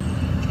won it?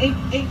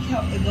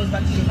 It goes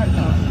back to your credit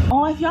card.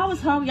 Oh, if y'all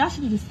was hungry, y'all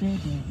should have just said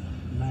that.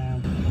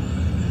 Ma'am,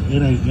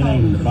 it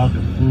ain't about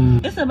the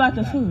food. It's about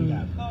the food. We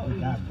got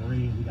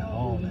bread, we got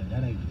all that.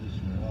 That ain't the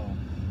issue at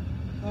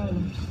all.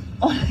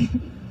 Oh.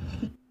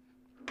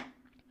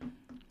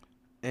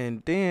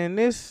 And then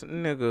this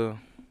nigga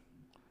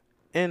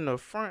in the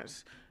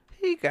fronts,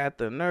 he got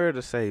the nerve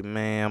to say,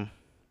 ma'am,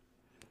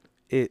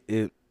 it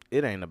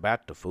ain't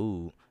about the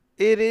food.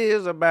 It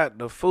is about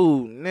the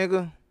food,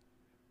 nigga.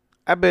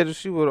 I bet if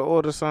she would have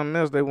ordered something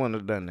else, they wouldn't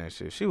have done that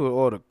shit. She would have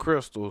ordered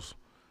crystals.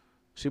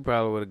 She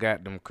probably would have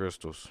got them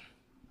crystals.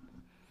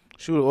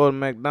 She would have ordered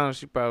McDonald's.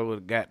 She probably would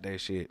have got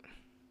that shit.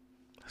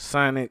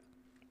 Sonic,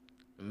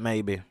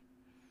 maybe.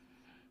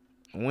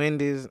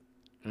 Wendy's,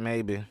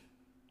 maybe.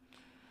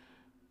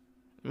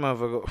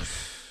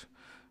 Motherfucker,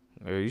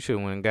 girl, you should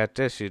have went and got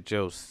that shit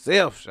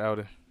yourself,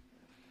 shawty.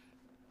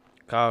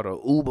 Called a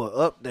Uber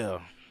up there.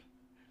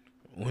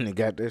 When you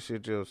got that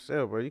shit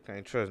yourself, bro, you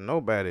can't trust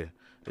nobody.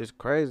 It's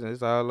crazy.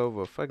 It's all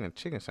over a fucking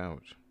chicken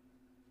sandwich.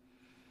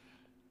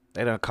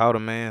 They done caught a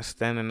man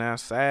standing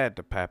outside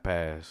the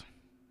Popeyes.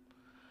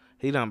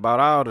 He done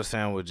bought all the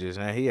sandwiches,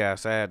 and he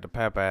outside the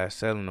Popeyes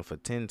selling them for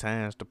 10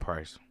 times the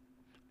price.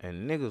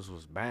 And niggas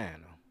was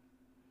buying them.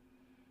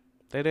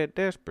 They that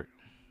desperate.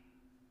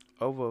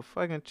 Over a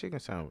fucking chicken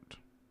sandwich.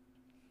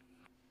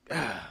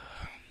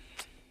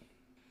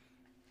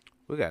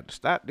 We got to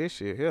stop this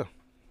shit here.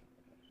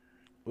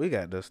 We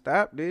got to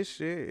stop this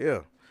shit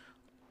here.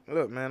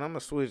 Look, man, I'm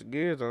going to switch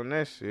gears on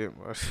that shit.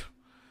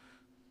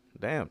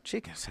 Damn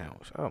chicken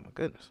sandwich. Oh, my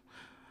goodness.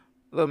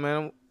 Look,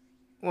 man,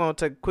 we want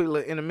to take a quick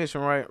little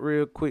intermission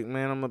real quick,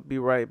 man. I'm going to be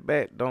right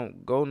back.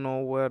 Don't go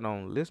nowhere.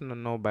 Don't listen to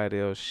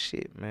nobody else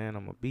shit, man.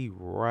 I'm going to be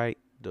right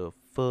the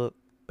fuck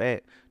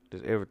back.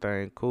 Just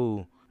everything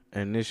cool.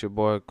 And this your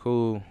boy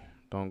Cool.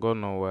 Don't go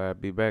nowhere. I'll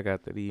be back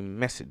after these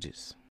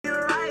messages. I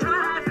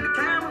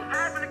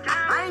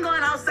ain't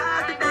going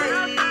outside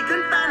today.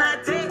 Couldn't find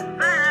that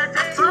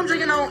tape. So I'm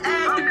drinking on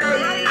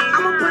Activate.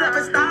 I'ma put up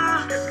a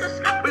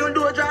star. We gon'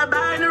 do a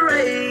drive-by in the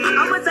rain.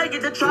 I'ma take it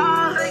to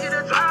trial.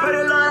 Pray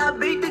the Lord I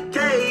beat the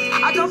case.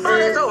 I jump on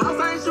that house,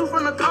 I ain't shoot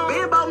from the car.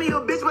 Ben bought me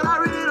a bitch, but I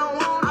really don't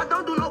want. I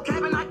don't do no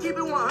capping, I keep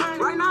it 100.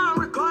 Right now I'm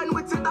recording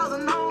with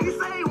 10,000 notes. He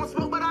say he won't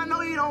smoke, but I know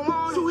he don't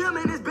want. Shoot him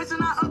and this bitch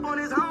and I up on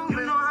his home.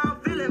 You know how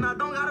I'm feeling, I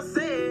don't gotta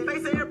say it.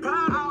 Face ain't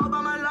proud, all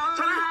about my love.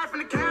 Tryna hide from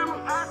the camera.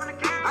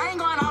 I ain't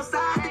going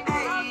outside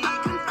today.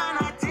 Couldn't find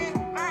that tip.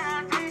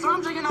 So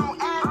I'm drinking on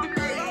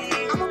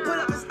Activate. I'ma put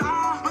up a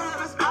star. We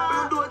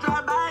gon' do a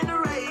drive-by in the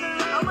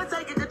rain. I'ma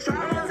take it to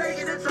trial.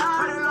 Pray the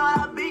Lord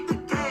I beat the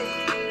case.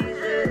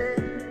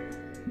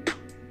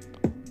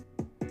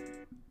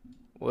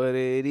 What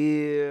it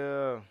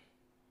is?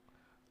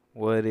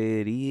 What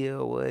it is?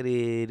 What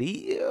it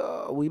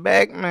is? We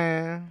back,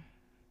 man.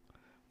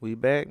 We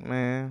back,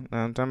 man. Know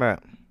what I'm talking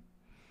about.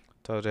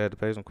 Told you I had to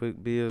pay some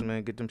quick bills,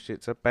 man. Get them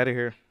shits up out of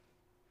here.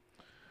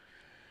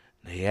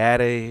 They out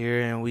of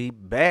here and we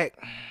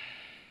back.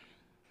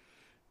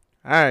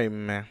 Alright,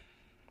 man.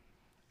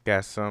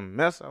 Got something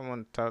else I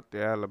want to talk to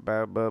y'all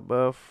about, but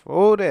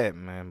before that,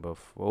 man.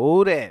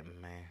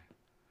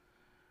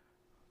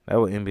 That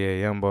was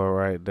NBA Youngboy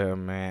right there,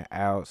 man.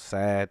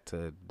 Outside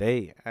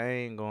today. I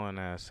ain't going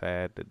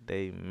outside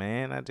today,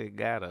 man. I just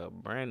got a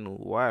brand new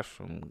watch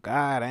from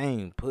God. I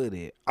ain't put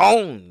it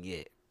on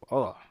yet.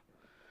 Oh,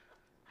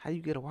 how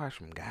you get a watch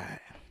from God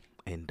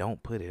and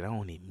don't put it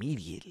on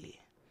immediately?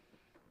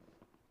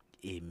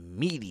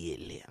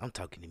 Immediately. I'm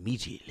talking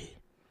immediately.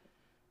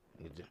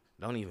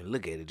 Don't even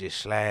look at it. Just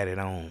slide it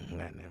on.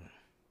 Goddamn.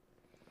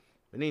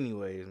 But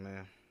anyways,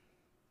 man.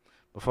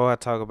 Before I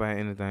talk about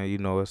anything, you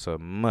know it's a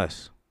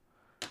must.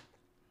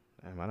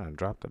 Damn, I done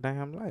dropped the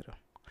damn lighter.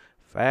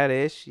 Fire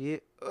that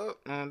shit up. Know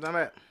what I'm talking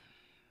about?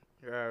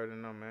 You already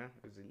know, man.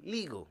 It's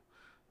illegal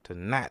to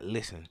not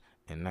listen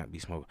and not be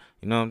smoking.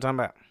 You know what I'm talking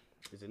about?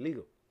 It's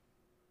illegal.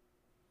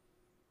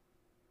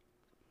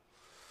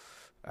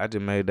 I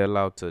just made that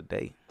law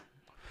today.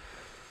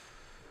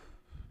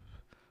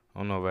 I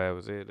don't know if I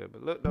ever said that,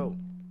 but look, though.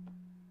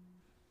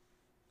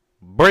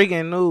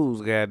 Breaking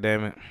news,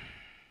 goddammit.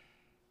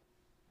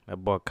 That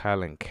boy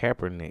Colin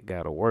Kaepernick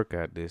got a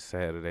workout this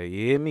Saturday.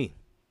 You hear me?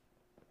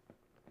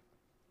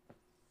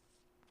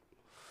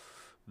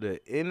 The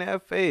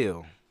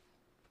NFL.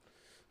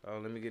 Oh,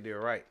 let me get there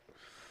right.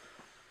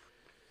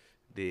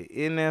 The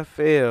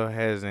NFL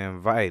has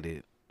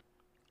invited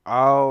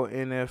all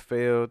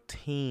NFL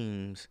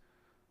teams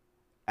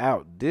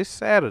out this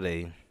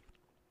Saturday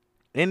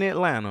in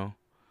Atlanta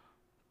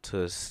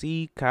to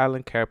see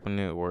Colin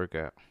Kaepernick work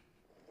out.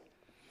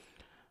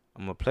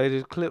 I'm going to play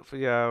this clip for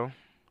y'all.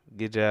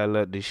 Get y'all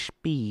up to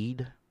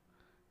speed.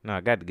 No,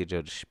 I got to get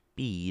y'all to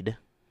speed.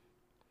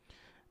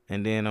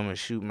 And then I'm going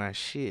to shoot my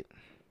shit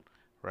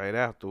right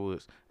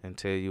afterwards and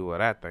tell you what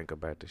I think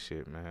about the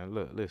shit, man.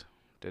 Look, listen.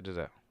 Check this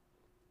out.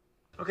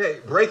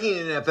 Okay, breaking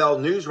NFL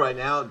news right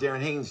now.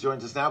 Darren Haynes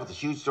joins us now with a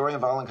huge story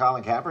involving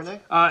Colin Kaepernick.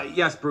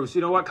 Yes, Bruce.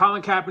 You know what?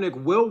 Colin Kaepernick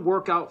will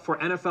work out for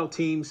NFL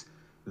teams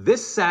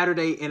this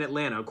Saturday in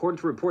Atlanta. According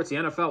to reports, the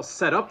NFL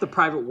set up the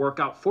private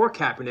workout for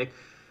Kaepernick.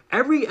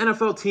 Every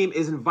NFL team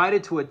is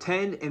invited to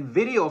attend, and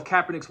video of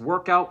Kaepernick's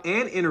workout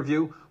and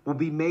interview will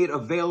be made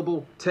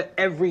available to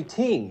every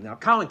team. Now,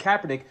 Colin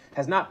Kaepernick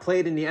has not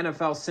played in the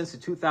NFL since the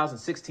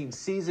 2016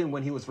 season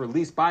when he was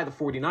released by the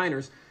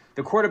 49ers.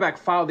 The quarterback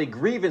filed a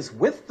grievance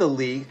with the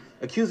league,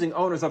 accusing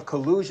owners of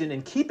collusion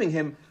and keeping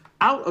him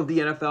out of the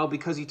NFL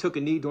because he took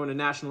a knee during the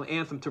national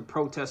anthem to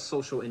protest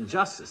social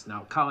injustice.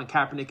 Now, Colin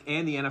Kaepernick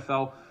and the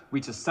NFL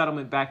reached a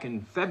settlement back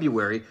in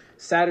February.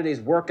 Saturday's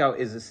workout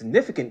is a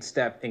significant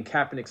step in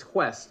Kaepernick's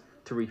quest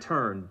to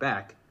return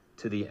back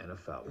to the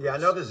NFL. Yeah, I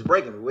know this is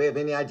breaking. Do we have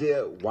any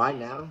idea why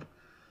now?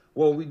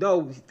 Well, we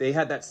know they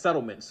had that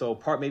settlement. So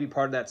maybe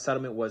part of that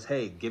settlement was,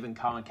 hey, giving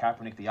Colin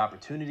Kaepernick the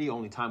opportunity.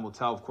 Only time will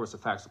tell. Of course, the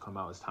facts will come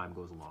out as time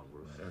goes along,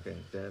 Bruce. Okay,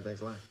 Dan,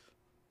 thanks a lot.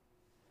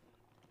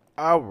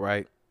 All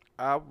right.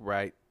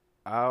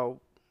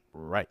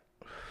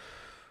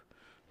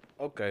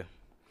 Okay.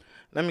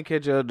 Let me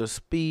catch you up to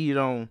speed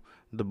on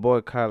the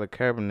boy Colin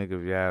Kaepernick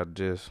if y'all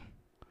just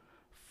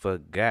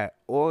forgot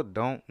or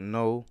don't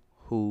know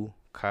who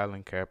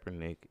Colin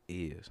Kaepernick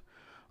is.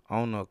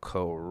 On a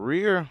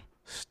career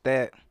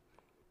stat,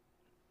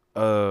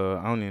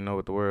 I don't even know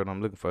what the word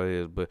I'm looking for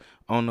is, but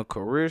on a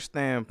career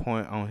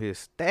standpoint, on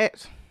his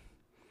stats,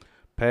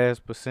 pass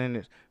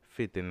percentage,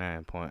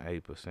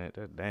 59.8%.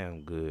 That's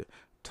damn good.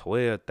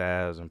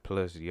 12,000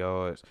 plus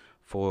yards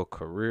for a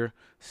career,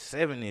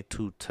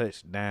 72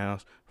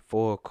 touchdowns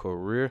for a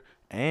career,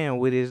 and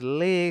with his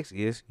legs,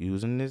 yes,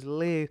 using his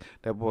legs,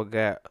 that boy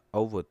got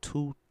over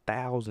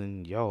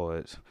 2,000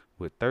 yards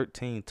with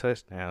 13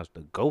 touchdowns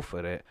to go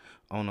for that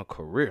on a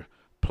career.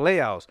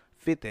 Playoffs,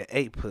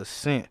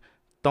 58%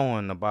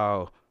 throwing the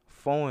ball,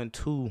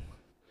 4-2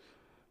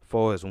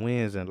 for his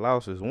wins and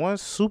losses, 1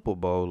 Super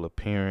Bowl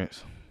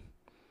appearance.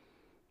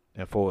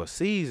 And for a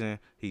season,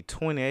 he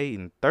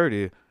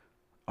 28-30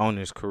 on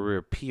his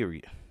career,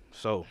 period.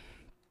 So,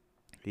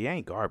 he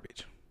ain't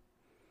garbage.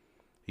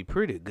 He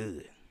pretty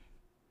good.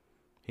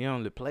 He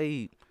only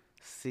played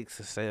 6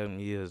 or 7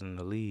 years in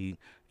the league,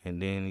 and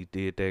then he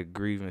did that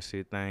grievance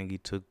thing. He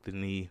took the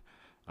knee,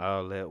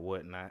 all that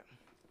whatnot.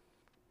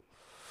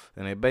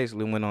 And they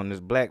basically went on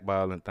this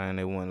blackballing thing.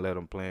 They wouldn't let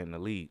him play in the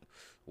league.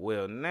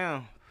 Well,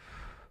 now,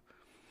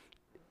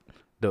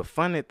 the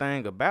funny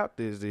thing about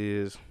this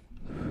is,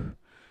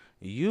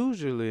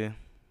 usually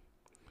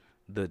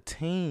the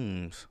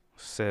teams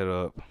set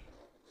up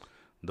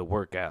the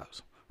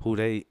workouts, who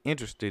they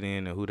interested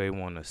in and who they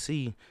want to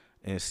see,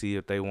 and see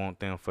if they want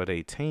them for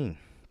their team.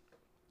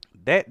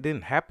 That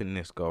didn't happen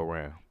this go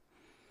round.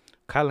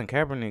 Colin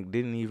Kaepernick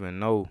didn't even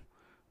know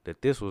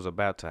that this was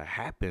about to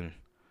happen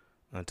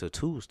until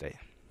Tuesday.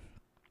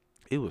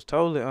 He was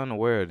totally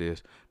unaware of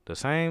this. The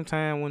same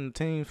time when the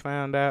teams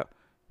found out,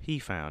 he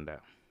found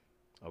out.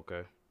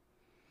 Okay.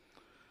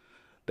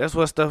 That's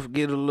what stuff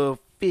get a little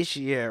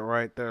fishy at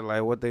right there,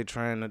 like what they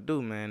trying to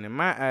do, man. In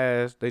my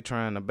eyes, they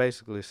trying to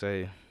basically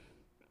say,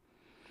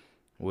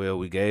 well,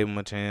 we gave him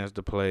a chance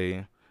to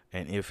play,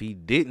 and if he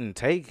didn't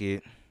take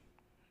it,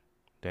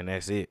 then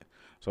that's it.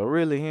 So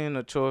really, he ain't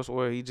a choice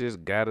where he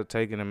just got to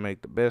take it and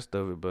make the best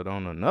of it. But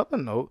on another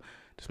note,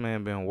 this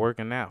man been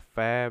working out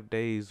 5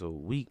 days a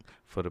week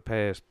for the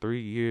past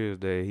 3 years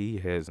that he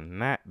has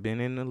not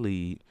been in the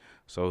league.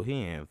 So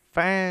he in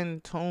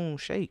fine-tuned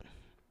shape.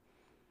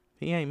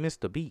 He ain't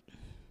missed a beat.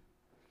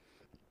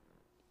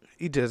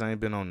 He just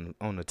ain't been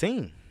on the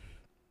team.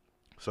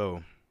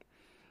 So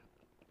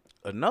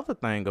another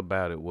thing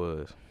about it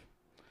was,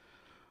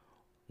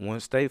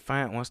 once they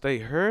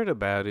heard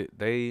about it,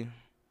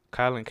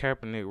 Colin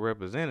Kaepernick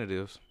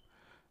representatives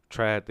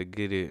tried to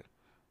get it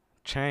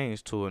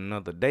changed to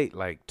another date,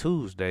 like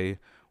Tuesday,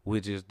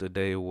 which is the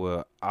day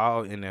where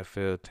all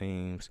NFL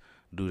teams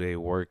do their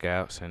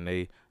workouts and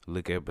they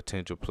look at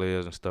potential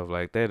players and stuff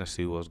like that and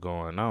see what's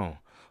going on.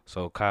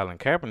 So Colin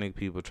Kaepernick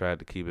people tried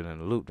to keep it in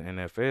the loop. The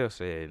NFL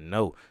said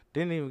no.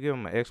 Didn't even give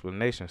him an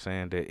explanation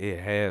saying that it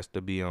has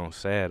to be on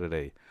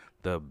Saturday.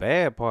 The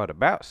bad part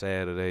about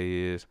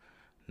Saturday is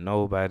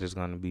nobody's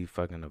going to be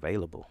fucking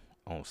available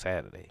on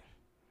Saturday.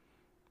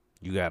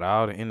 You got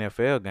all the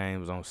NFL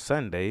games on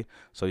Sunday,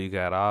 so you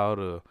got all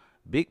the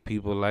big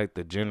people like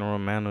the general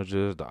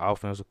managers, the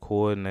offensive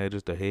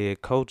coordinators, the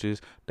head coaches.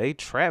 They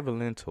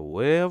traveling to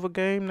wherever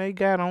game they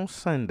got on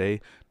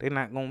Sunday. They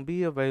not going to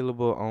be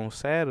available on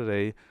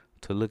Saturday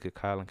to look at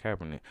Colin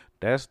Kaepernick.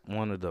 That's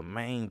one of the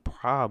main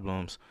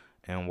problems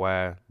and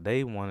why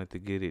they wanted to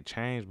get it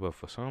changed. But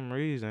for some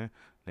reason,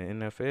 the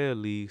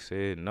NFL league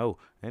said no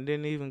and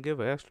didn't even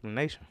give an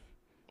explanation.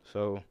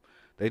 So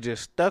they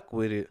just stuck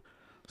with it.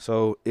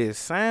 So it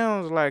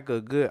sounds like a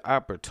good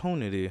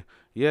opportunity.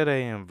 Yeah,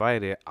 they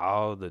invited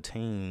all the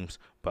teams,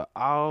 but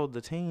all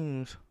the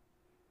teams,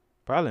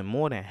 probably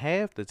more than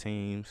half the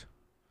teams,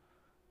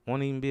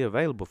 won't even be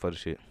available for the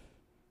shit.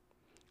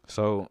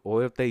 So,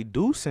 or if they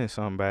do send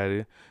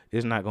somebody,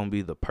 it's not going to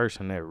be the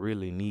person that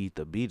really need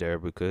to be there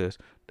because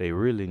they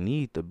really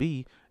need to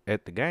be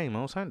at the game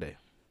on Sunday.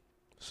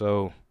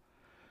 So,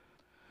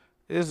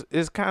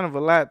 it's kind of a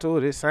lot to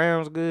it. It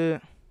sounds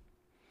good.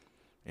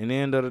 In the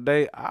end of the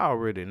day, I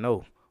already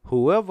know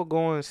whoever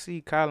going to see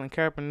Colin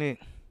Kaepernick,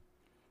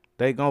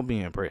 they going to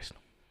be impressed.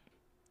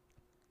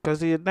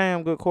 Because he a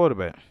damn good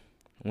quarterback.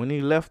 When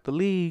he left the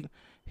league,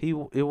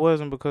 it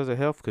wasn't because of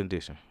health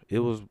condition. It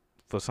was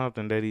for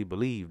something that he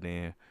believed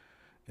in,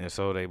 and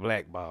so they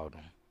blackballed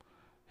him.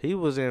 He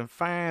was in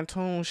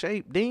fine-tuned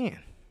shape then.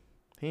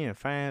 He in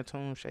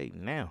fine-tuned shape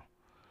now.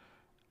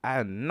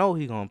 I know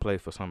he gonna play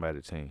for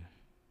somebody's team.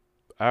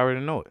 I already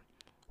know it.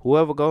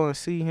 Whoever go and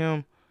see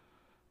him,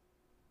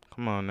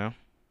 come on now.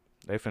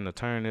 They finna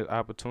turn this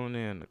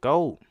opportunity into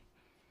gold.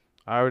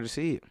 I already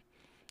see it.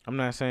 I'm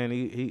not saying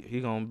he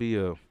gonna be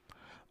a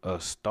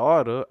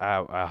starter.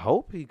 I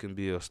hope he can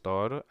be a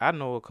starter. I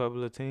know a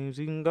couple of teams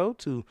he can go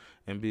to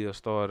and be a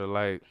starter,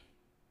 like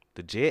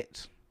the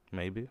Jets,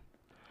 maybe,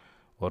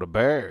 or the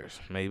Bears,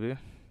 maybe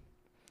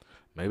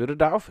the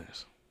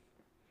Dolphins.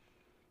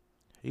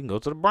 He can go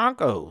to the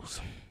Broncos.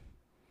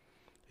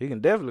 He can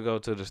definitely go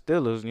to the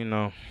Steelers. You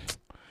know,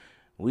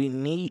 we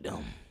need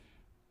them.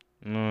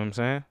 You know what I'm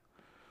saying?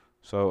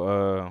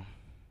 So,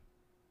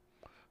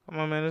 come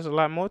on, man. There's a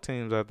lot more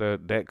teams out there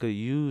that could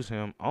use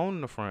him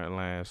on the front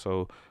line.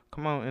 So,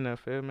 come on,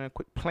 NFL, man.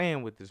 Quit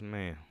playing with this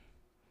man.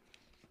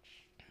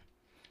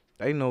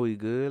 They know he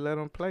good. Let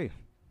him play.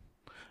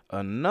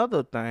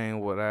 Another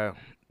thing,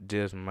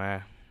 this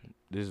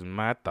is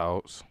my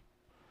thoughts.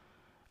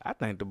 I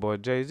think the boy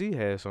Jay-Z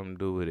had something to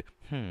do with it.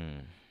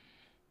 I'm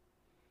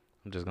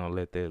just going to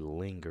let that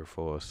linger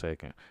for a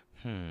second.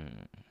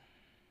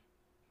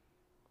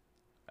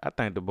 I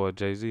think the boy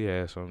Jay-Z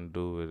had something to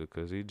do with it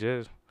because I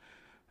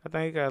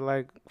think he got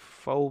like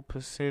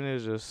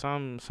 4% of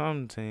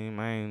some team.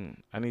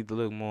 I need to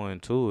look more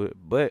into it.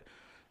 But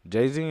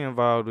Jay-Z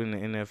involved in the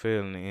NFL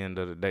in the end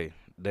of the day.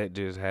 That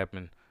just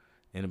happened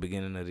in the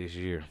beginning of this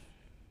year.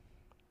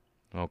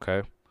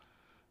 Okay?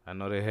 I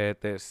know they had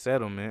that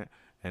settlement,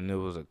 and it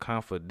was a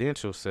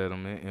confidential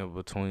settlement in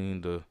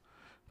between the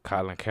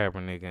Colin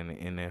Kaepernick and the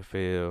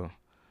NFL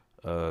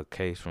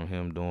case from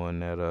him doing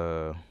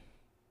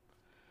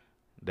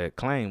that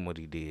claim what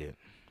he did.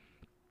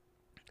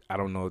 I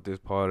don't know if this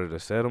part of the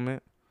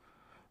settlement,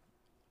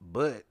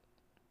 but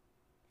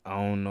I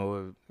don't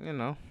know if,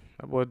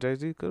 that boy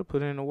Jay-Z could have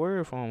put in a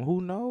word for him.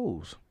 Who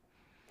knows?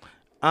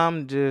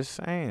 I'm just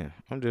saying.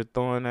 I'm just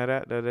throwing that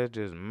out there. That's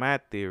just my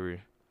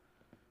theory.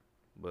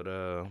 But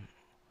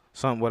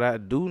what I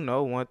do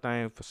know, one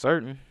thing for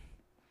certain,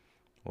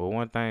 or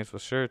one thing's for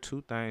sure,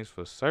 two things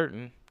for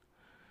certain,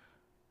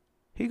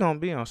 he gonna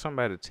be on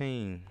somebody's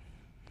team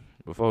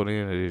before the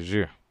end of this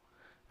year.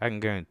 I can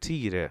guarantee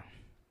you that.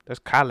 That's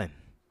Colin.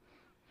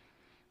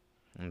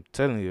 I'm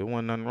telling you, there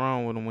wasn't nothing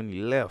wrong with him when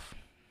he left.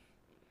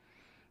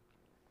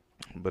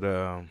 But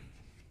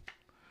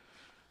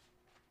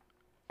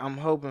I'm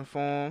hoping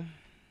for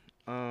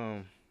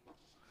him.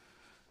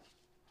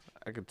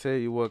 I can tell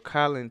you what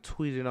Colin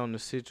tweeted on the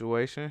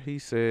situation. He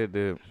said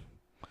that,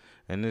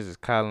 and this is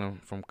Colin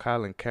from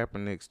Colin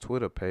Kaepernick's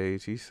Twitter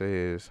page. He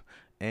says,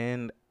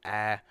 and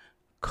I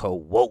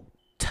quote,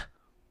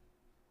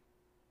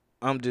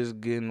 "I'm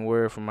just getting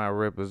word from my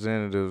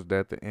representatives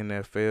that the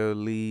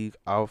NFL league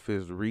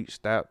office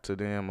reached out to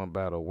them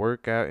about a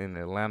workout in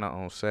Atlanta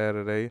on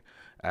Saturday.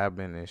 I've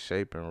been in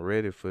shape and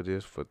ready for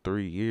this for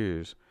 3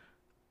 years.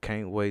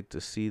 Can't wait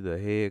to see the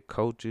head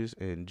coaches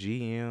and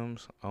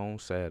GMs on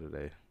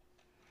Saturday."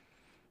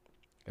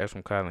 That's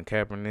from Colin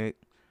Kaepernick.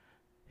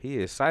 He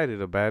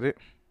excited about it.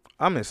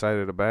 I'm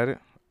excited about it.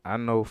 I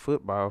know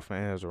football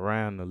fans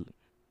around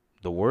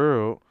the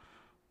world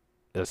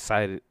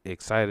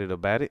excited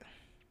about it.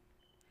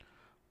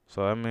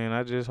 So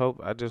I just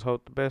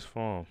hope the best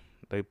for him.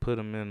 They put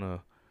him in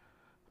a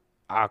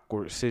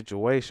awkward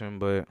situation,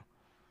 but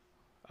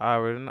I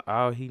already know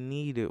all he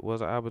needed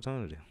was an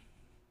opportunity.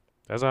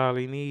 That's all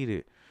he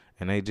needed,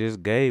 and they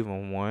just gave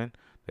him one.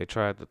 They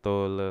tried to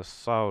throw a little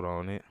salt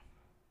on it,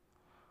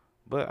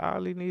 but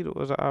all he needed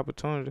was an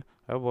opportunity.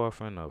 That boy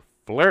finna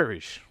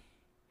flourish.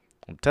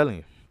 I'm telling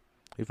you,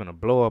 he finna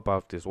blow up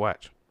off this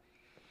watch.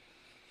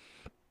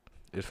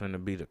 It's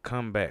finna be the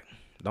comeback.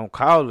 Don't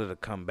call it a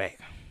comeback,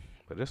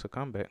 but it's a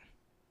comeback.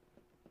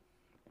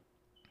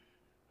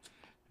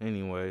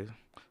 Anyways,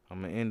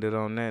 I'm going to end it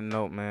on that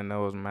note, man. That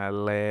was my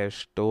last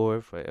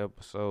story for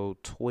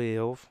episode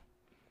 12.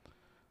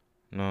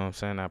 You know what I'm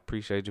saying? I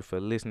appreciate you for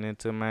listening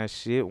to my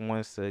shit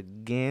once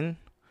again.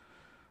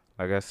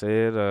 Like I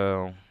said,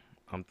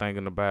 I'm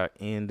thinking about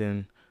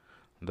ending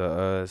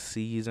the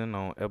season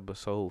on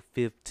episode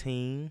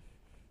 15.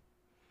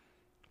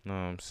 You know what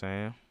I'm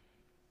saying?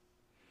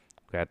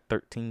 Got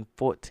 13,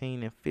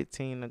 14, and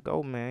 15 to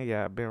go, man.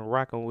 Y'all been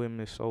rocking with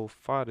me so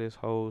far this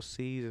whole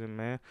season,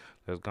 man.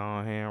 Let's go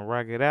ahead and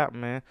rock it out,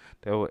 man.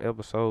 That was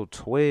episode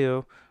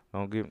 12.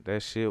 Don't get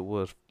that shit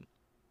was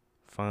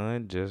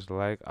fun just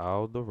like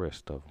all the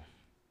rest of them.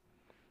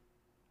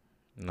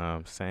 You know what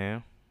I'm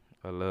saying?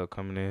 I love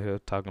coming in here,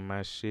 talking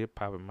my shit,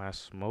 popping my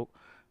smoke,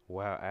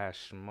 while I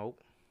smoke.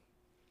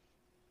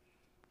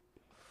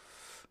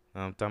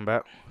 Know what I'm talking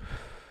about?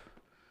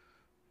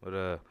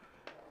 But,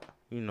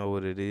 you know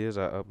what it is.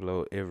 I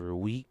upload every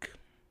week.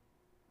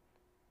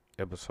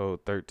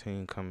 Episode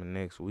 13 coming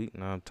next week.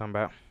 Know what I'm talking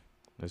about?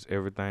 It's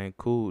everything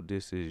cool.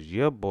 This is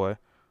your boy,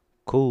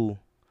 Cool.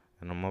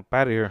 And I'm up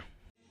out of here.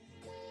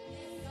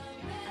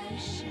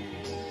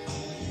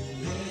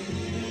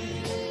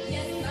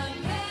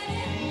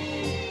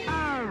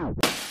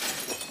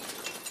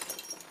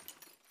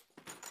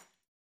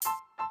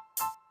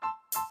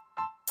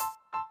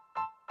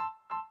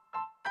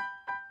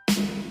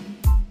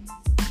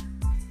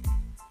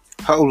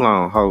 Hold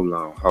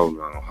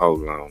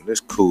on. This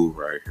Cool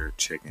right here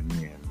checking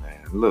in,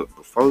 man. Look,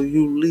 before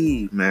you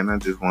leave, man, I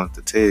just want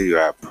to tell you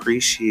I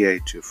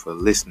appreciate you for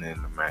listening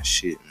to my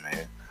shit,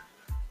 man.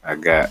 I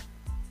got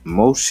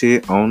more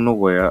shit on the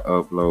way. I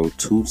upload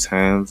 2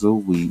 times a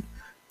week.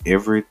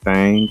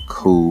 Everything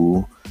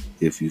cool.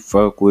 If you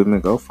fuck with me,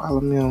 go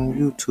follow me on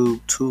YouTube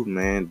too,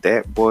 man.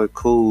 Dat Boy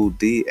Cool,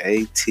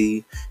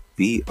 DATBOIKOOL.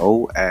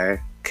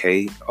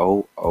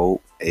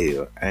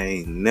 I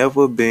ain't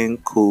never been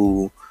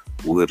cool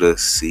with a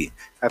C.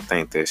 I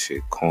think that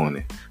shit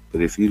corny.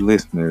 But if you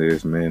listen to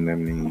this, man, that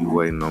means you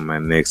waiting on my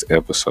next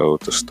episode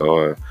to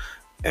start.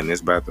 And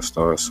it's about to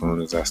start as soon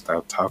as I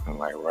stop talking,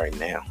 like right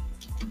now.